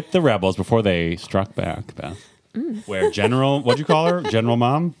with the rebels before they struck back, Beth. Where what'd you call her? General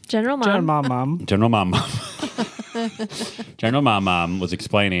Mom? General Mom. John, mom. General Mom. General Mom was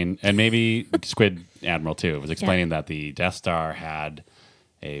explaining, and maybe Squid Admiral too, was explaining that the Death Star had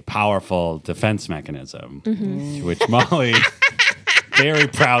a powerful defense mechanism, to which Molly very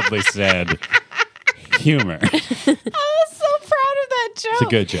proudly said, humor. I was so proud of that joke. It's a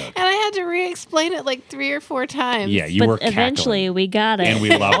good joke. And I had to re-explain it like 3 or 4 times. Yeah, you But were eventually cackling. we got it. And we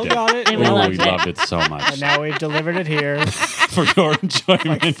loved All it. got it. And we Oh, loved we it. loved it so much. And now we've delivered it here, For your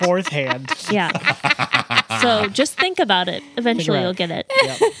enjoyment. fourth hand. Yeah. So just think about it. Eventually Think you'll about get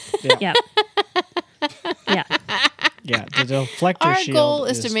it. Yeah. Yeah. Yeah. Yeah. The deflector Our shield. goal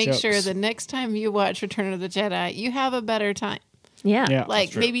is to make jokes. sure the next time you watch Return of the Jedi, you have a better time. Yeah. Yeah.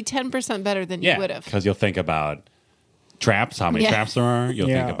 Like true. maybe 10% better than Yeah, you would have. because you'll think about traps, how many Yeah. traps there are. You'll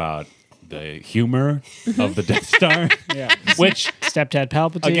Yeah. think about the humor of the Death Star, Yeah. which Stepdad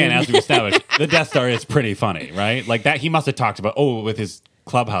Palpatine. again, as we established, the Death Star is pretty funny, right? Like that, he must have talked about with his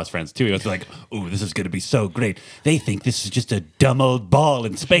clubhouse friends too. He was like, Oh, this is going to be so great. They think this is just a dumb old ball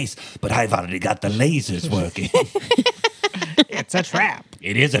in space, but I've already got the lasers working. it's a trap.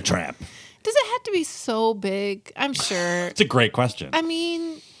 It is a trap. Does it have to be so big? I'm sure. it's a great question. I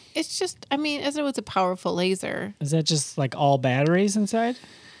mean, it's just. I mean, as though it's a powerful laser. Is that just like all batteries inside?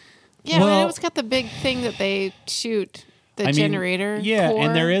 Yeah, I mean, Well- it's got the big thing that they shoot the I mean, generator. yeah, core.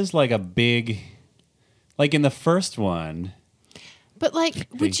 and there is like a big, like in the first one. But like,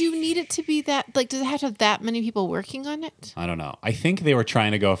 would you need it to be that? Like, does it have to have that many people working on it? I don't know. I think they were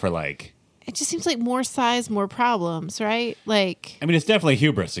trying to go for like. It just seems like more size, more problems, right? Like, I mean, it's definitely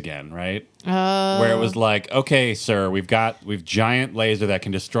hubris again, right? Oh. Where it was like, okay, sir, we've giant laser that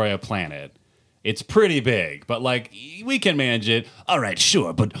can destroy a planet. It's pretty big, but like we can manage it. All right,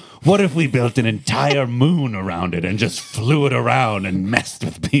 sure, but what if we built an entire moon around it and just flew it around and messed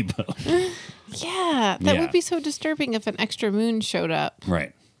with people? yeah, that Yeah. would be so disturbing if an extra moon showed up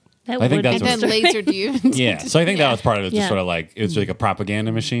Right. That I think would that's be and then what- lasered you. Yeah. So I think that was part of it. Just Yeah. sort of like it was like a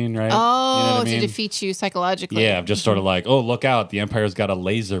propaganda machine, right? Oh, you know what I to mean? defeat you psychologically. Yeah, just sort of like, oh, look out, the Empire's got a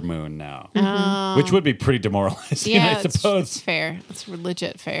laser moon now, Oh. which would be pretty demoralizing, Yeah, I it's suppose. fair. It's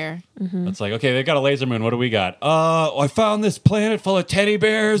legit fair. It's like, okay, they've got a laser moon. What do we got? I found this planet full of teddy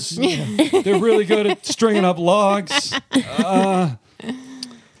bears. They're really good at stringing up logs. Got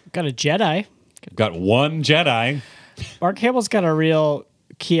a Jedi. Got one Jedi. Mark Hamill's got a real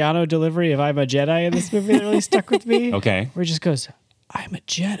Keanu delivery of "I'm a Jedi" in this movie that really stuck with me. Okay. Where he just goes, "I'm a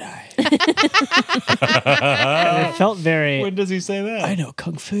Jedi." And it felt very. When does he say that? I know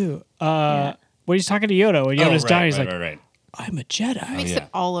kung fu. When he's talking to Yoda, when Yoda's dying, he's like, right. "I'm a Jedi." Makes yeah. it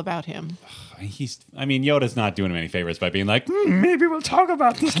all about him. Yoda's not doing him any favors by being like, maybe we'll talk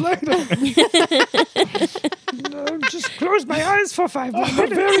about this later. Just close my eyes for 5 minutes. I'm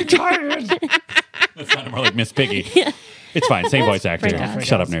very tired. That sounded more like Miss Piggy. It's fine. Same voice actor. Frank Oz.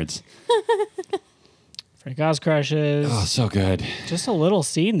 Shut up, nerds. Frank Oz crushes. Oh, so good. Just a little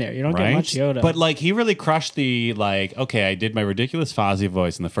scene there. You don't Right? get much Yoda. But like he really crushed the like, okay, I did my ridiculous Fozzie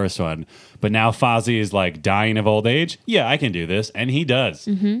voice in the first one, but now Fozzie is like dying of old age. Yeah, I can do this. And he does.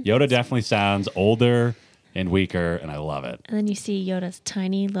 Yoda definitely sounds older and weaker, and I love it. And then you see Yoda's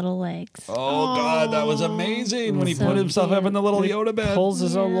tiny little legs. Oh God, that was amazing when he So put himself up in the little Yoda bed. pulls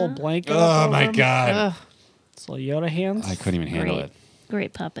his own little blanket. Oh up over my him. God. Ugh. His little Yoda hands. I couldn't even handle Great. it.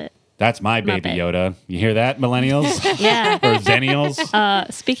 Great puppet. That's my baby Muppet. Yoda. You hear that, millennials? Yeah. Or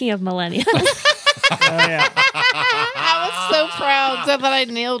zennials? Speaking of millennials, I was so proud so that I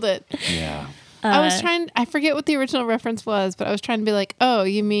nailed it. Yeah. I was trying. I forget what the original reference was, but I was trying to be like, "Oh,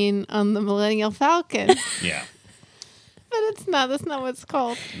 you mean on the Millennial Falcon?" But Yeah. it's not. That's not what it's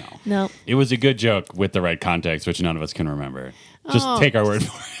called. no. It was a good joke with the right context, which none of us can remember. Just Oh. take our word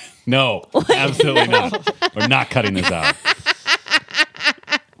for it. No, absolutely not. We're not cutting this out.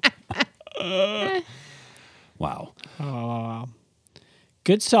 Wow.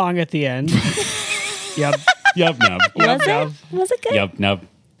 Good song at the end. Yep. Yup, nub. Was Yub. it? Was it good? Yup, nub.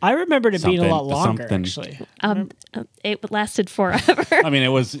 I remembered it being a Something- lot longer, something. actually. It lasted forever. I mean,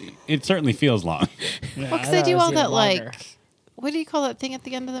 it certainly feels long. Yeah, Well, 'cause I they thought do it was all even that longer. like, what do you call that thing at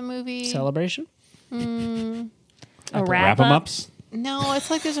the end of the movie? Celebration? A Wrap 'em up. ups? No, it's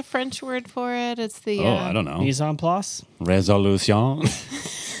like there's a French word for it. It's the. Oh, I don't know. Mise en place? Resolution.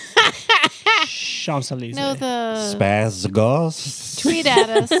 Champs-Élysées. No, the Spazgos. tweet at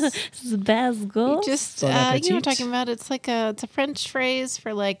us. Zbazgo. Just Bon you know what I'm appetit. talking about. It's like it's a French phrase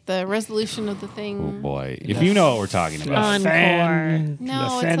for like the resolution of the Oh thing. boy. If you know what we're talking about, Encore. No,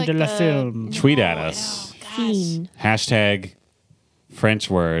 la it's fin like de la the- film. tweet at us. Fiend. Hashtag French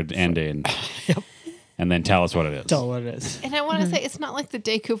word ending. And then tell us what it is. Tell what it is. And I want to say it's not like the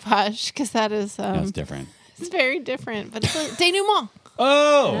decoupage because that is That's different. it's very different, but it's like denouement.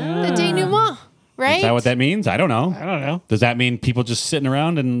 Oh. The denouement, right? Is that what that means? I don't know. I don't know. Does that mean people just sitting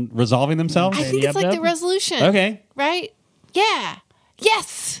around and resolving themselves? I think it's like the resolution. Okay. Right? Yeah.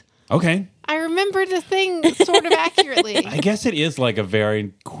 Yes. Okay. I remember the thing sort of accurately. I guess it is like a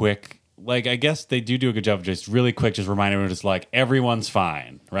very quick, like, I guess they do a good job of just really quick, just reminding everyone just like everyone's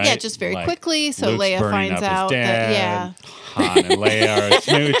fine, right? Yeah, just very Like, quickly. So Luke's Leia burning finds up his out that, yeah. Han and Leia are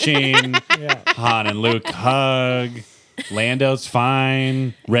smooching. Yeah. Han and Luke hug. Lando's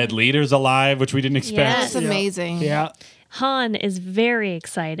fine. Red Leader's alive, which we didn't expect. That's amazing. Yeah. Han is very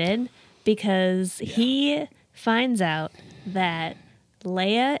excited because he finds out that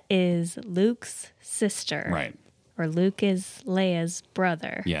Leia is Luke's sister. Right. Or Luke is Leia's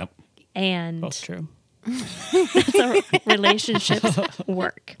brother. Yep. And That's true. That's how relationships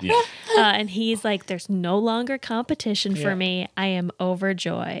work. Yeah. And he's like, there's no longer competition for Yeah. me. I am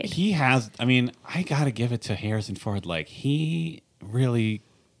overjoyed. He has, I mean, I got to give it to Harrison Ford. Like, he really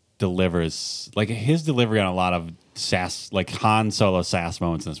delivers. Like, his delivery on a lot of sass, like Han Solo sass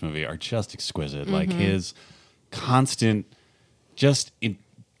moments in this movie are just exquisite. Like, his constant,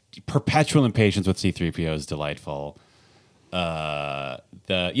 perpetual impatience with C-3PO is delightful. That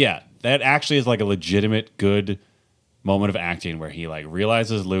actually is like a legitimate good moment of acting where he like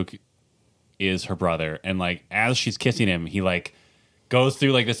realizes Luke is her brother, and like as she's kissing him, he like goes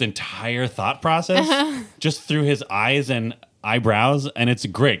through like this entire thought process just through his eyes and eyebrows, and it's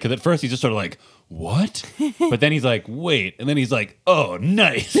great because at first he's just sort of like, what? But then he's like, wait, and then he's like, oh,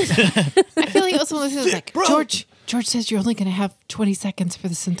 nice. I feel like it was one of those things like, George says you're only going to have 20 seconds for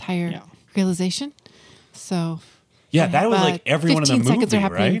this entire realization. So Yeah, that was like everyone in the 15 movie, seconds are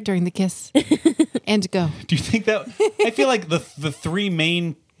happening right? during the kiss. And go. Do you think that? I feel like the three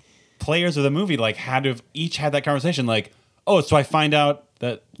main players of the movie like had to have each had that conversation. Like, oh, so I find out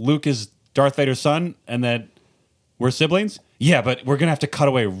that Luke is Darth Vader's son, and that we're siblings. Yeah, but we're gonna have to cut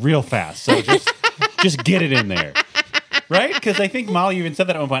away real fast. So just get it in there, right? Because I think Molly even said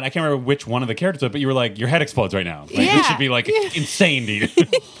that at one point. I can't remember which one of the characters, but you were like, your head explodes right now. Like, it should be like insane to you.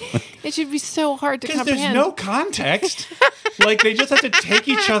 It should be so hard to Because there's comprehend. no context. Like, they just have to take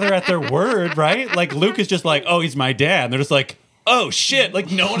each other at their word, right? Like, Luke is just like, oh, he's my dad. And they're just like, oh, shit. Like,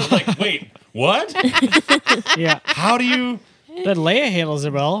 no one is like, wait, what? Yeah. How do you... But Leia handles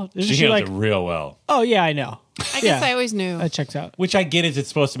it well. Isn't She she handles like, it real well. oh, yeah, I know. I guess I always knew. That checks out. Which I get is it's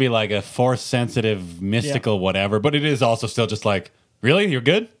supposed to be like a force-sensitive, mystical whatever, but it is also still just like, really? You're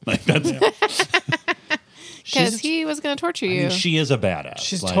good? Like, that's... Because he was going to torture you. I mean, she is a badass.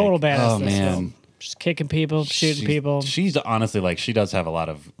 She's like, total badass. Oh, in this man. film. She's kicking people, shooting She's- people. She's honestly like, she does have a lot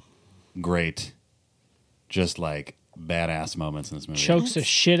of great, just like badass moments in this movie. Chokes the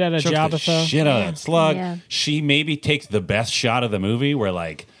shit out of Chokes Jabba the though. shit out of that slug. Yeah. She maybe takes the best shot of the movie where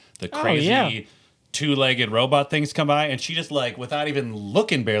like the crazy two-legged robot things come by, and she just like without even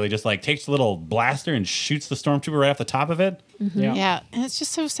looking barely just like takes the little blaster and shoots the stormtrooper right off the top of it. Yeah. Yeah, and it's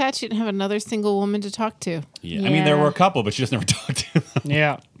just so sad she didn't have another single woman to talk to. Yeah. I mean there Yeah. were a couple, but she just never talked to them.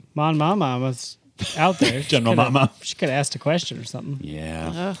 Yeah. Mon Mama was out there. General Mama. She could have asked a question or something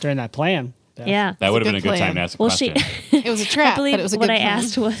Yeah. during that plan. Yeah. That would have a been a good good time plan. to ask a Well, question. It was a trap, I believe but it was a what good I plan.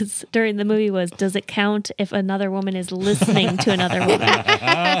 asked was during the movie was, does it count if another woman is listening to another woman?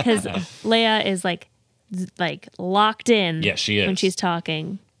 Because Leia is like locked in. Yeah, she is. When she's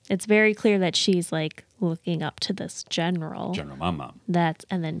talking. It's very clear that she's like looking up to this general. General Mom.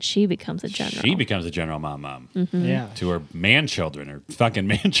 And then she becomes a general. She becomes a General Mom Yeah. to her man children, her fucking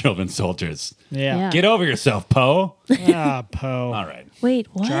man children soldiers. Yeah. Yeah. Get over yourself, Poe. Ah, Poe. All right. Wait,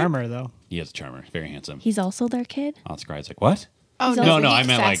 what? Charmer though. He is a charmer. Very handsome. He's also their kid? Oscar Isaac. What? Oh, No, no, no, he I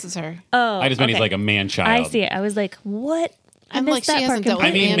meant, like- sasses her. Oh, I just meant he's okay. like a man child. I see it. I was like, what? I I'm missed like, that she part hasn't dealt with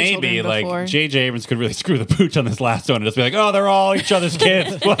I mean, man maybe children like before. J.J. Abrams could really screw the pooch on this last one and just be like, oh, they're all each other's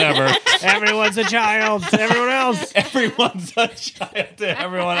kids. Whatever. Everyone's a child. Everyone else. Everyone's a child to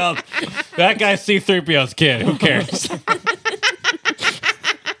everyone else. That guy's C-3PO's kid. Who cares?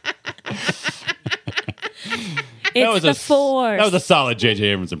 It's the Force. That was a solid J.J.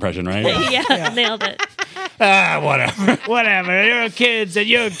 Abrams impression, right? yeah, nailed it. Ah, whatever. Whatever. You're kids and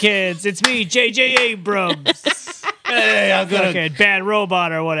you're kids. It's me, J.J. Abrams. Hey, I'm gonna. Okay, bad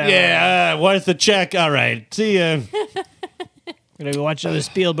robot or whatever. Yeah, where's the check? All right, see ya. Gonna go watch another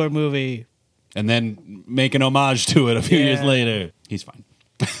Spielberg movie. And then make an homage to it a few years Yeah. later. He's fine.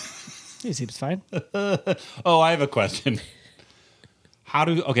 He seems fine. Oh, I have a question.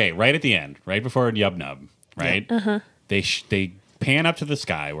 Okay, right at the end, right before Yub Nub, right? They pan up to the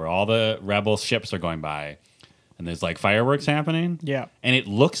sky where all the rebel ships are going by, and there's like fireworks happening. Yeah. And it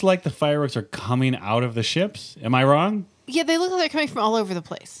looks like the fireworks are coming out of the ships. Am I wrong? Yeah, they look like they're coming from all over the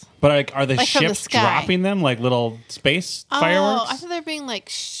place. But like, are the Like from the ships sky. dropping them like little space Oh, fireworks? I thought they were being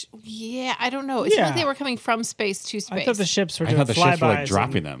like, yeah, I don't know. It seemed Yeah. like they were coming from space to space. I thought the ships were I doing thought the ships were like flybys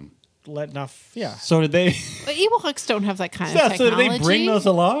dropping and them. letting off. Yeah. So did they? But Ewoks don't have that kind of So technology. did they bring those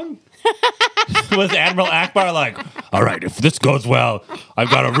along? Was Admiral Akbar like, all right, if this goes well, I've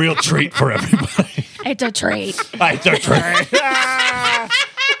got a real treat for everybody. It's a treat. It's a treat.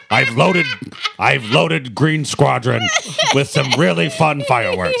 I've loaded Green Squadron with some really fun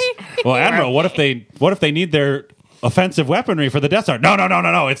fireworks. Well, Admiral, what if they need their offensive weaponry for the Death Star?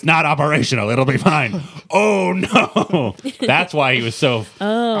 No. It's not operational. It'll be fine. Oh no. That's why he was so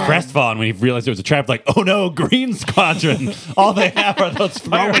crestfallen when he realized it was a trap. Like, oh no, Green Squadron. All they have are those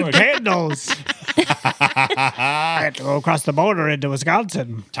Roman fireworks. candles. I had to go across the border into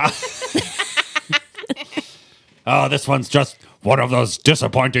Wisconsin. Oh, this one's just one of those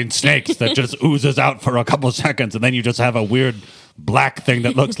disappointing snakes that just oozes out for a couple seconds, and then you just have a weird black thing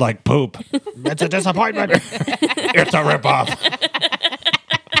that looks like poop. It's a disappointment. It's a ripoff.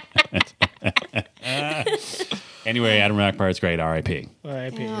 Anyway, Adam Akbar is great. R.I.P.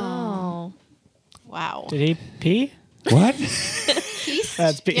 R.I.P. Oh. Wow. Did he pee? What? Peace?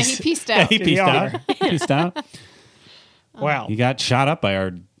 That's Yeah, peace. he pieced out. He pieced out. Pieced out. Wow. He got shot up by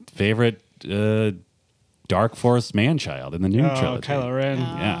our favorite Dark Force man-child in the new Oh, trilogy. Kylo Ren.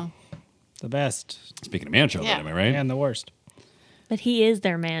 Yeah. The best Speaking of man-child, Yeah. am I right? and the worst. But he is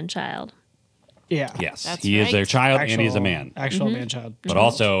their man-child. Yeah. Yes. That's He is right. their child, and he's a man. Actual man-child. But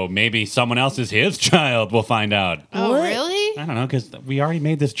also, maybe someone else is his child. We'll find out. Oh, What? really? I don't know, because we already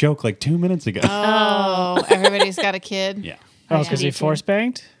made this joke like 2 minutes ago. Oh, everybody's got a kid. Yeah. Oh, because he Yeah. force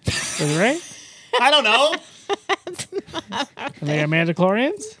banged? Is it right? I don't know. And they got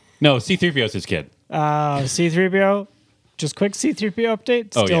mandalorians? No, C-3PO is his kid. C-3PO. Just quick C-3PO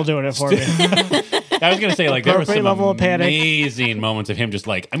update. Oh, Still yeah. doing it for me. I was going to say, like, there were Appropriate some level of panic. amazing moments of him just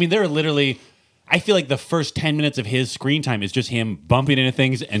like, I mean, there are literally, I feel like the first 10 minutes of his screen time is just him bumping into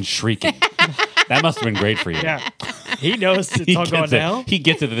things and shrieking. That must have been great for you. Yeah. He knows it's He all going gets to it. hell. He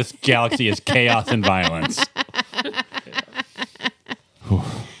gets it that this galaxy is chaos and violence. Wow.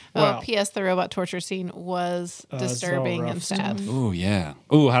 Oh, P.S. The robot torture scene was so disturbing rough. and sad. Ooh, yeah.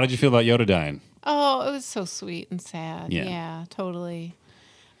 Ooh, how did you feel about Yoda dying? Oh, it was so sweet and sad. Yeah. Yeah, totally.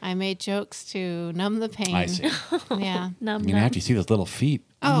 I made jokes to numb the pain. I see. Yeah. Num, You know, after you see those little feet.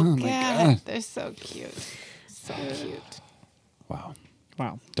 Oh, my God. They're so cute. So cute. Wow.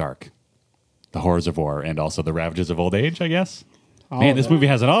 Wow. Dark. The horrors of war and also the ravages of old age, I guess. All Man, of this it. movie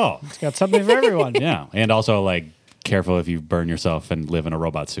has it all. It's got something for everyone. Yeah. And also, like, careful if you burn yourself and live in a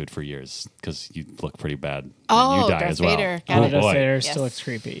robot suit for years because you look pretty bad. when Oh, you die Darth as well. Vader. Got Oh, it. Darth boy. Vader Yes. still looks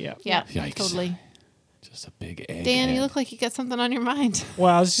creepy. Yeah. Yeah, Yikes. totally. Just a big egg. Dan, you head. look like you got something on your mind.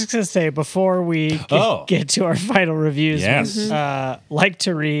 Well, I was just going to say, before we Oh. get to our final reviews, Yes. like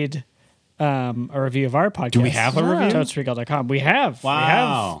to read a review of our podcast. Do we have a review? Toadsfreakall.com. We have. Wow. We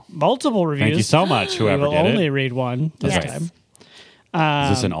have multiple reviews. Thank you so much, We whoever will did only it. read one this Yes. time. Is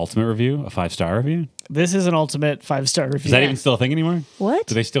this an ultimate review? A 5-star review? This is an ultimate 5-star review. Is that even still a thing anymore? What?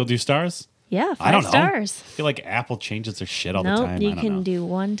 Do they still do stars? Yeah, I don't 5 know. stars. I feel like Apple changes their shit all the Nope, time. you I don't can know. do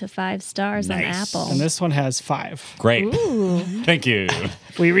 1 to 5 stars on Nice. Apple. And this one has 5. Great. Ooh. Thank you.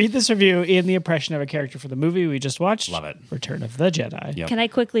 We read this review in the impression of a character for the movie we just watched. Love it. Return of the Jedi. Yep. Can I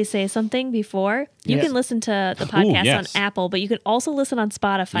quickly say something before? You Yes. can listen to the podcast yes. on Apple, but you can also listen on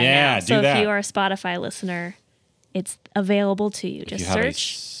Spotify Yeah, now. do So that. if you are a Spotify listener, it's available to you. If Just you have a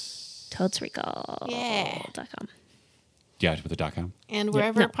search toadsrecall.com. Yeah. Yeah, with the .com. And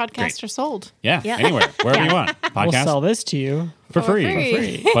wherever No. podcasts Great. are sold. Yeah, Yeah. anywhere, wherever you want. We'll Podcast sell this to you. for For free.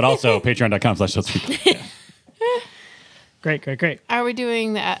 free. But also patreon.com/toadsfreakall. Great, great, great. Are we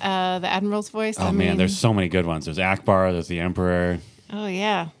doing the Admiral's voice? Oh, man, there's so many good ones. There's Akbar, there's the Emperor, Oh,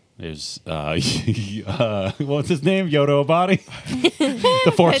 yeah. there's, what's his name? Yoda Obadi?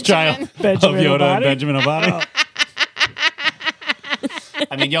 The fourth child Benjamin of Yoda Obadi? and Benjamin Obadi.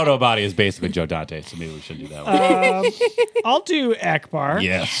 I mean, Yoda Obadi is basically Joe Dante, so maybe we should do that one. I'll do Akbar.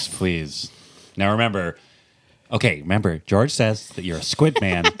 Yes, please. Now remember, George says that you're a squid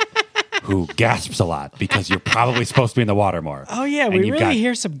man who gasps a lot because you're probably supposed to be in the water more. Oh, yeah. And We you've really got-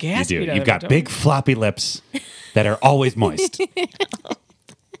 hear some You gasping. do. out You've of got it, big floppy lips that are always moist.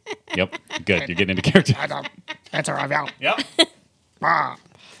 Yep. Good. You're getting into character. That's a review. Yep.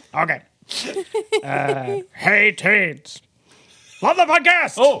 Okay. Hey, teens. Love the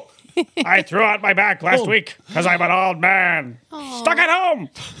podcast. Oh. I threw out my back last week because I'm an old man. Stuck at home,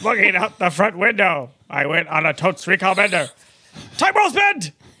 looking out the front window. I went on a totes recall bender. Time well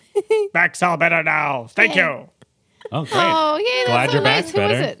spent. Back's all better now. Thank you. Oh, great. Oh, yeah. Glad That's so your nice. back's Who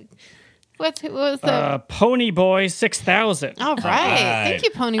was better. it? What was the... Pony Boy 6000. All right. right. Thank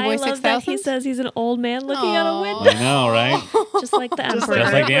you, Pony Boy I love that 6000. he says he's an old man looking out a Aw. window, I know, right? just like the Emperor.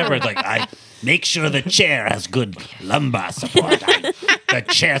 Just like the Emperor. It's like, I make sure the chair has good lumbar support. The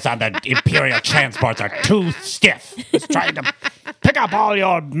chairs on the Imperial transports are too stiff. Was trying to pick up all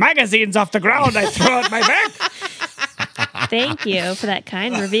your magazines off the ground. I threw out my back. Thank you for that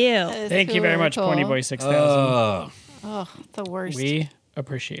kind review. Thank you very much, Pony Boy 6000. Oh, the worst. We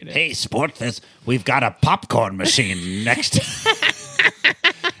appreciate it. Hey, Sport, we've got a popcorn machine next to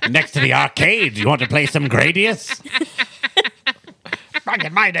the arcade. You want to play some Gradius? Back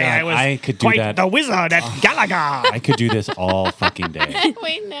in my day, God, I was I could do quite that. the wizard at Galaga. I could do this all fucking day.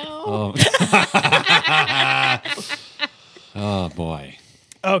 Wait, no. Oh, boy.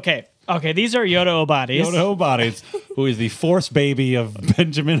 Okay, these are Yoda Obadis. Yoda bodies. who is the force baby of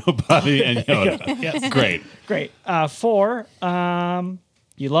Benjamin Obadi and Yoda. Yes. Great. Great. 4.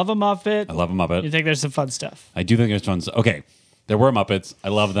 You love a Muppet. I love a Muppet. You think there's some fun stuff. I do think there's fun stuff. Okay, there were Muppets. I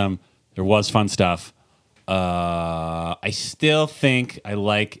love them. There was fun stuff. I still think I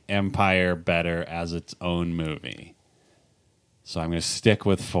like Empire better as its own movie. So I'm going to stick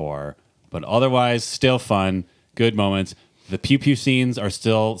with 4. But otherwise, still fun. Good moments. The pew-pew scenes are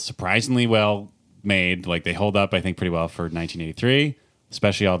still surprisingly well made. Like, they hold up, I think, pretty well for 1983.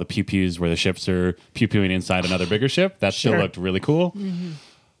 Especially all the pew-pews where the ships are pew-pewing inside another bigger ship. That still looked really cool. Mm-hmm.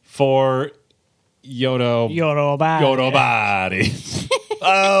 For Yoda body.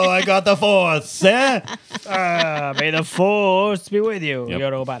 Oh, I got the force. Eh? May the force be with you. Yep.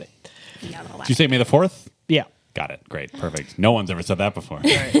 Yoda body. Did you say May the 4th? Yeah. Got it. Great. Perfect. No one's ever said that before.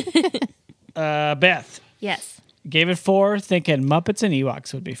 Beth. Yes. Gave it 4, thinking Muppets and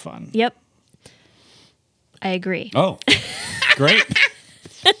Ewoks would be fun. Yep. I agree. Oh, great.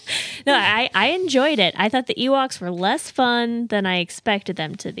 No, I enjoyed it. I thought the Ewoks were less fun than I expected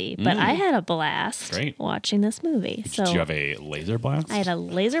them to be, but I had a blast watching this movie. So Did you have a laser blast? I had a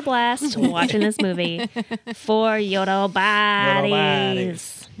laser blast watching this movie for Yoda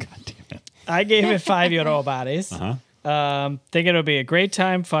bodies. God damn it. I gave it 5 Yoda bodies. Uh-huh. Think it would be a great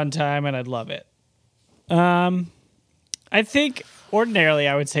time, fun time, and I'd love it. I think ordinarily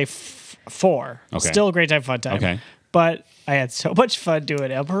I would say 4. Okay. Still a great time, fun time. Okay. But I had so much fun doing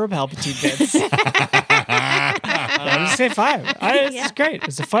Emperor Palpatine bits. I'll just say 5. It's great.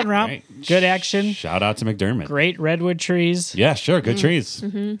 It's a fun romp. Great. Good action. Shout out to McDermott. Great redwood trees. Yeah, sure. Good trees. I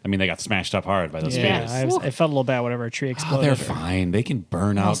mean, they got smashed up hard by those Yeah, speeders. I felt a little bad whenever a tree Oh, exploded. they're fine. They can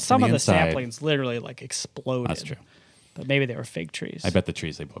burn out Some from of the inside. saplings literally like exploded. That's true. But maybe they were fake trees. I bet the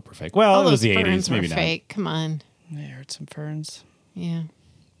trees they blew up were fake. Well, All it was those the ferns 80s. were Maybe not. fake. Come on. They heard some ferns. Yeah.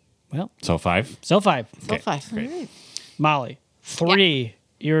 Well, So 5? still 5. So Okay, 5. great. All right. Molly, 3.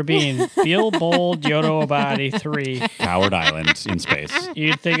 You're being feel bold Yoda body 3. Coward Island in space.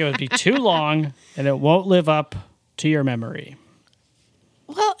 You'd think it would be too long and it won't live up to your memory.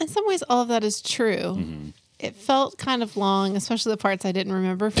 Well, in some ways, all of that is true. Mm-hmm. It felt kind of long, especially the parts I didn't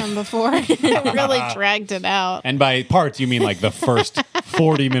remember from before. It really dragged it out. And by parts, you mean like the first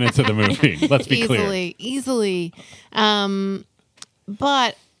 40 minutes of the movie. Let's be clear. Easily.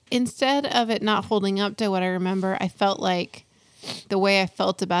 But instead of it not holding up to what I remember, I felt like the way I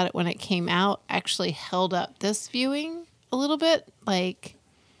felt about it when it came out actually held up this viewing a little bit. Like,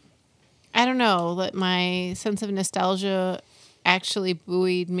 I don't know, that my sense of nostalgia actually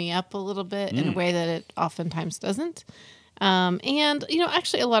buoyed me up a little bit in a way that it oftentimes doesn't. And,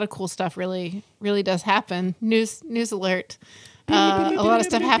 actually a lot of cool stuff really does happen. News alert. A lot of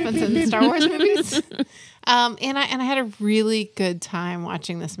stuff happens in Star Wars movies. And I had a really good time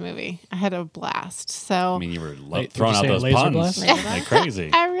watching this movie. I had a blast. So I mean, you were Wait, throwing did out you those say laser puns blast? like crazy.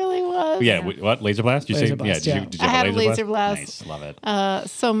 I really was. Yeah, what? Laser blast? You Laser say? blast, Yeah, yeah. did you I have had a laser blast. Nice, love it.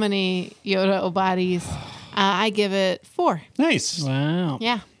 So many Yoda bodies. I give it 4. Nice. Wow.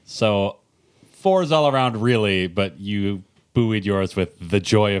 Yeah. So 4 is all around, really, but you buoyed yours with the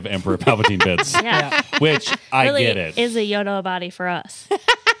joy of Emperor Palpatine bits, Yeah. which I really get it. is a Yoda body for us.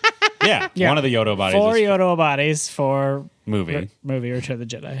 Yeah, one of the Yoda bodies 4 is Yoda bodies for movie. movie Return of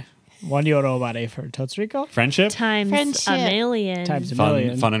the Jedi. 1 Yoda body for Totes Rico. Friendship, Times Friendship. a million. Times a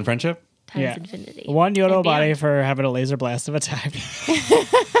million. fun and friendship. Times infinity. 1 Yoda And body beyond. for having a laser blast of a time.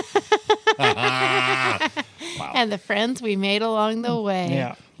 And the friends we made along the way.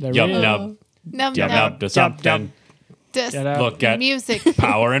 Yeah. The Yum real- nub, Num yum num. nub to something. Just Yum, Look at music.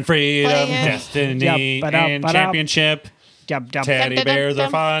 power and freedom, Playing. destiny, Yup, ba-dum, and ba-dum. championship. Yum, yum, Teddy Dum, dum, bears dum, are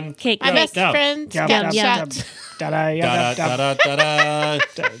fun. Cake, My cake. best Yum. friend yum, got yum, shot. yum. Da-da, yum, Da, yum, da, yum. da, da,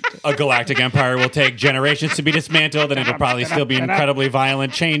 da. A galactic empire will take generations to be dismantled, and it'll probably still be an incredibly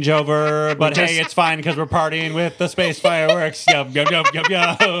violent changeover. But hey, it's fine because we're partying with the space fireworks. Yum, yum, yum, yum,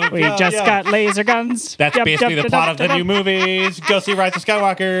 yum. We yum, just yum. got laser guns. That's Yum, basically yum, the plot yum, of the yum, new movies. Go see Rise of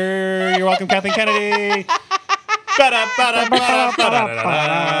Skywalker. You're welcome, Kathleen Kennedy. Don't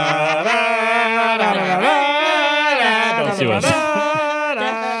sue us.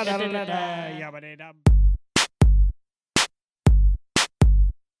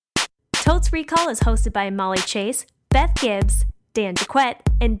 Totes Recall is hosted by Molly Chase, Beth Gibbs, Dan Jaquette,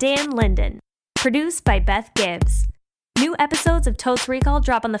 and Dan Linden. Produced by Beth Gibbs. New episodes of Totes Recall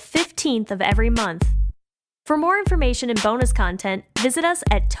drop on the 15th of every month. For more information and bonus content, visit us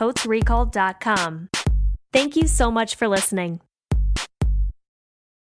at totesrecall.com. Thank you so much for listening.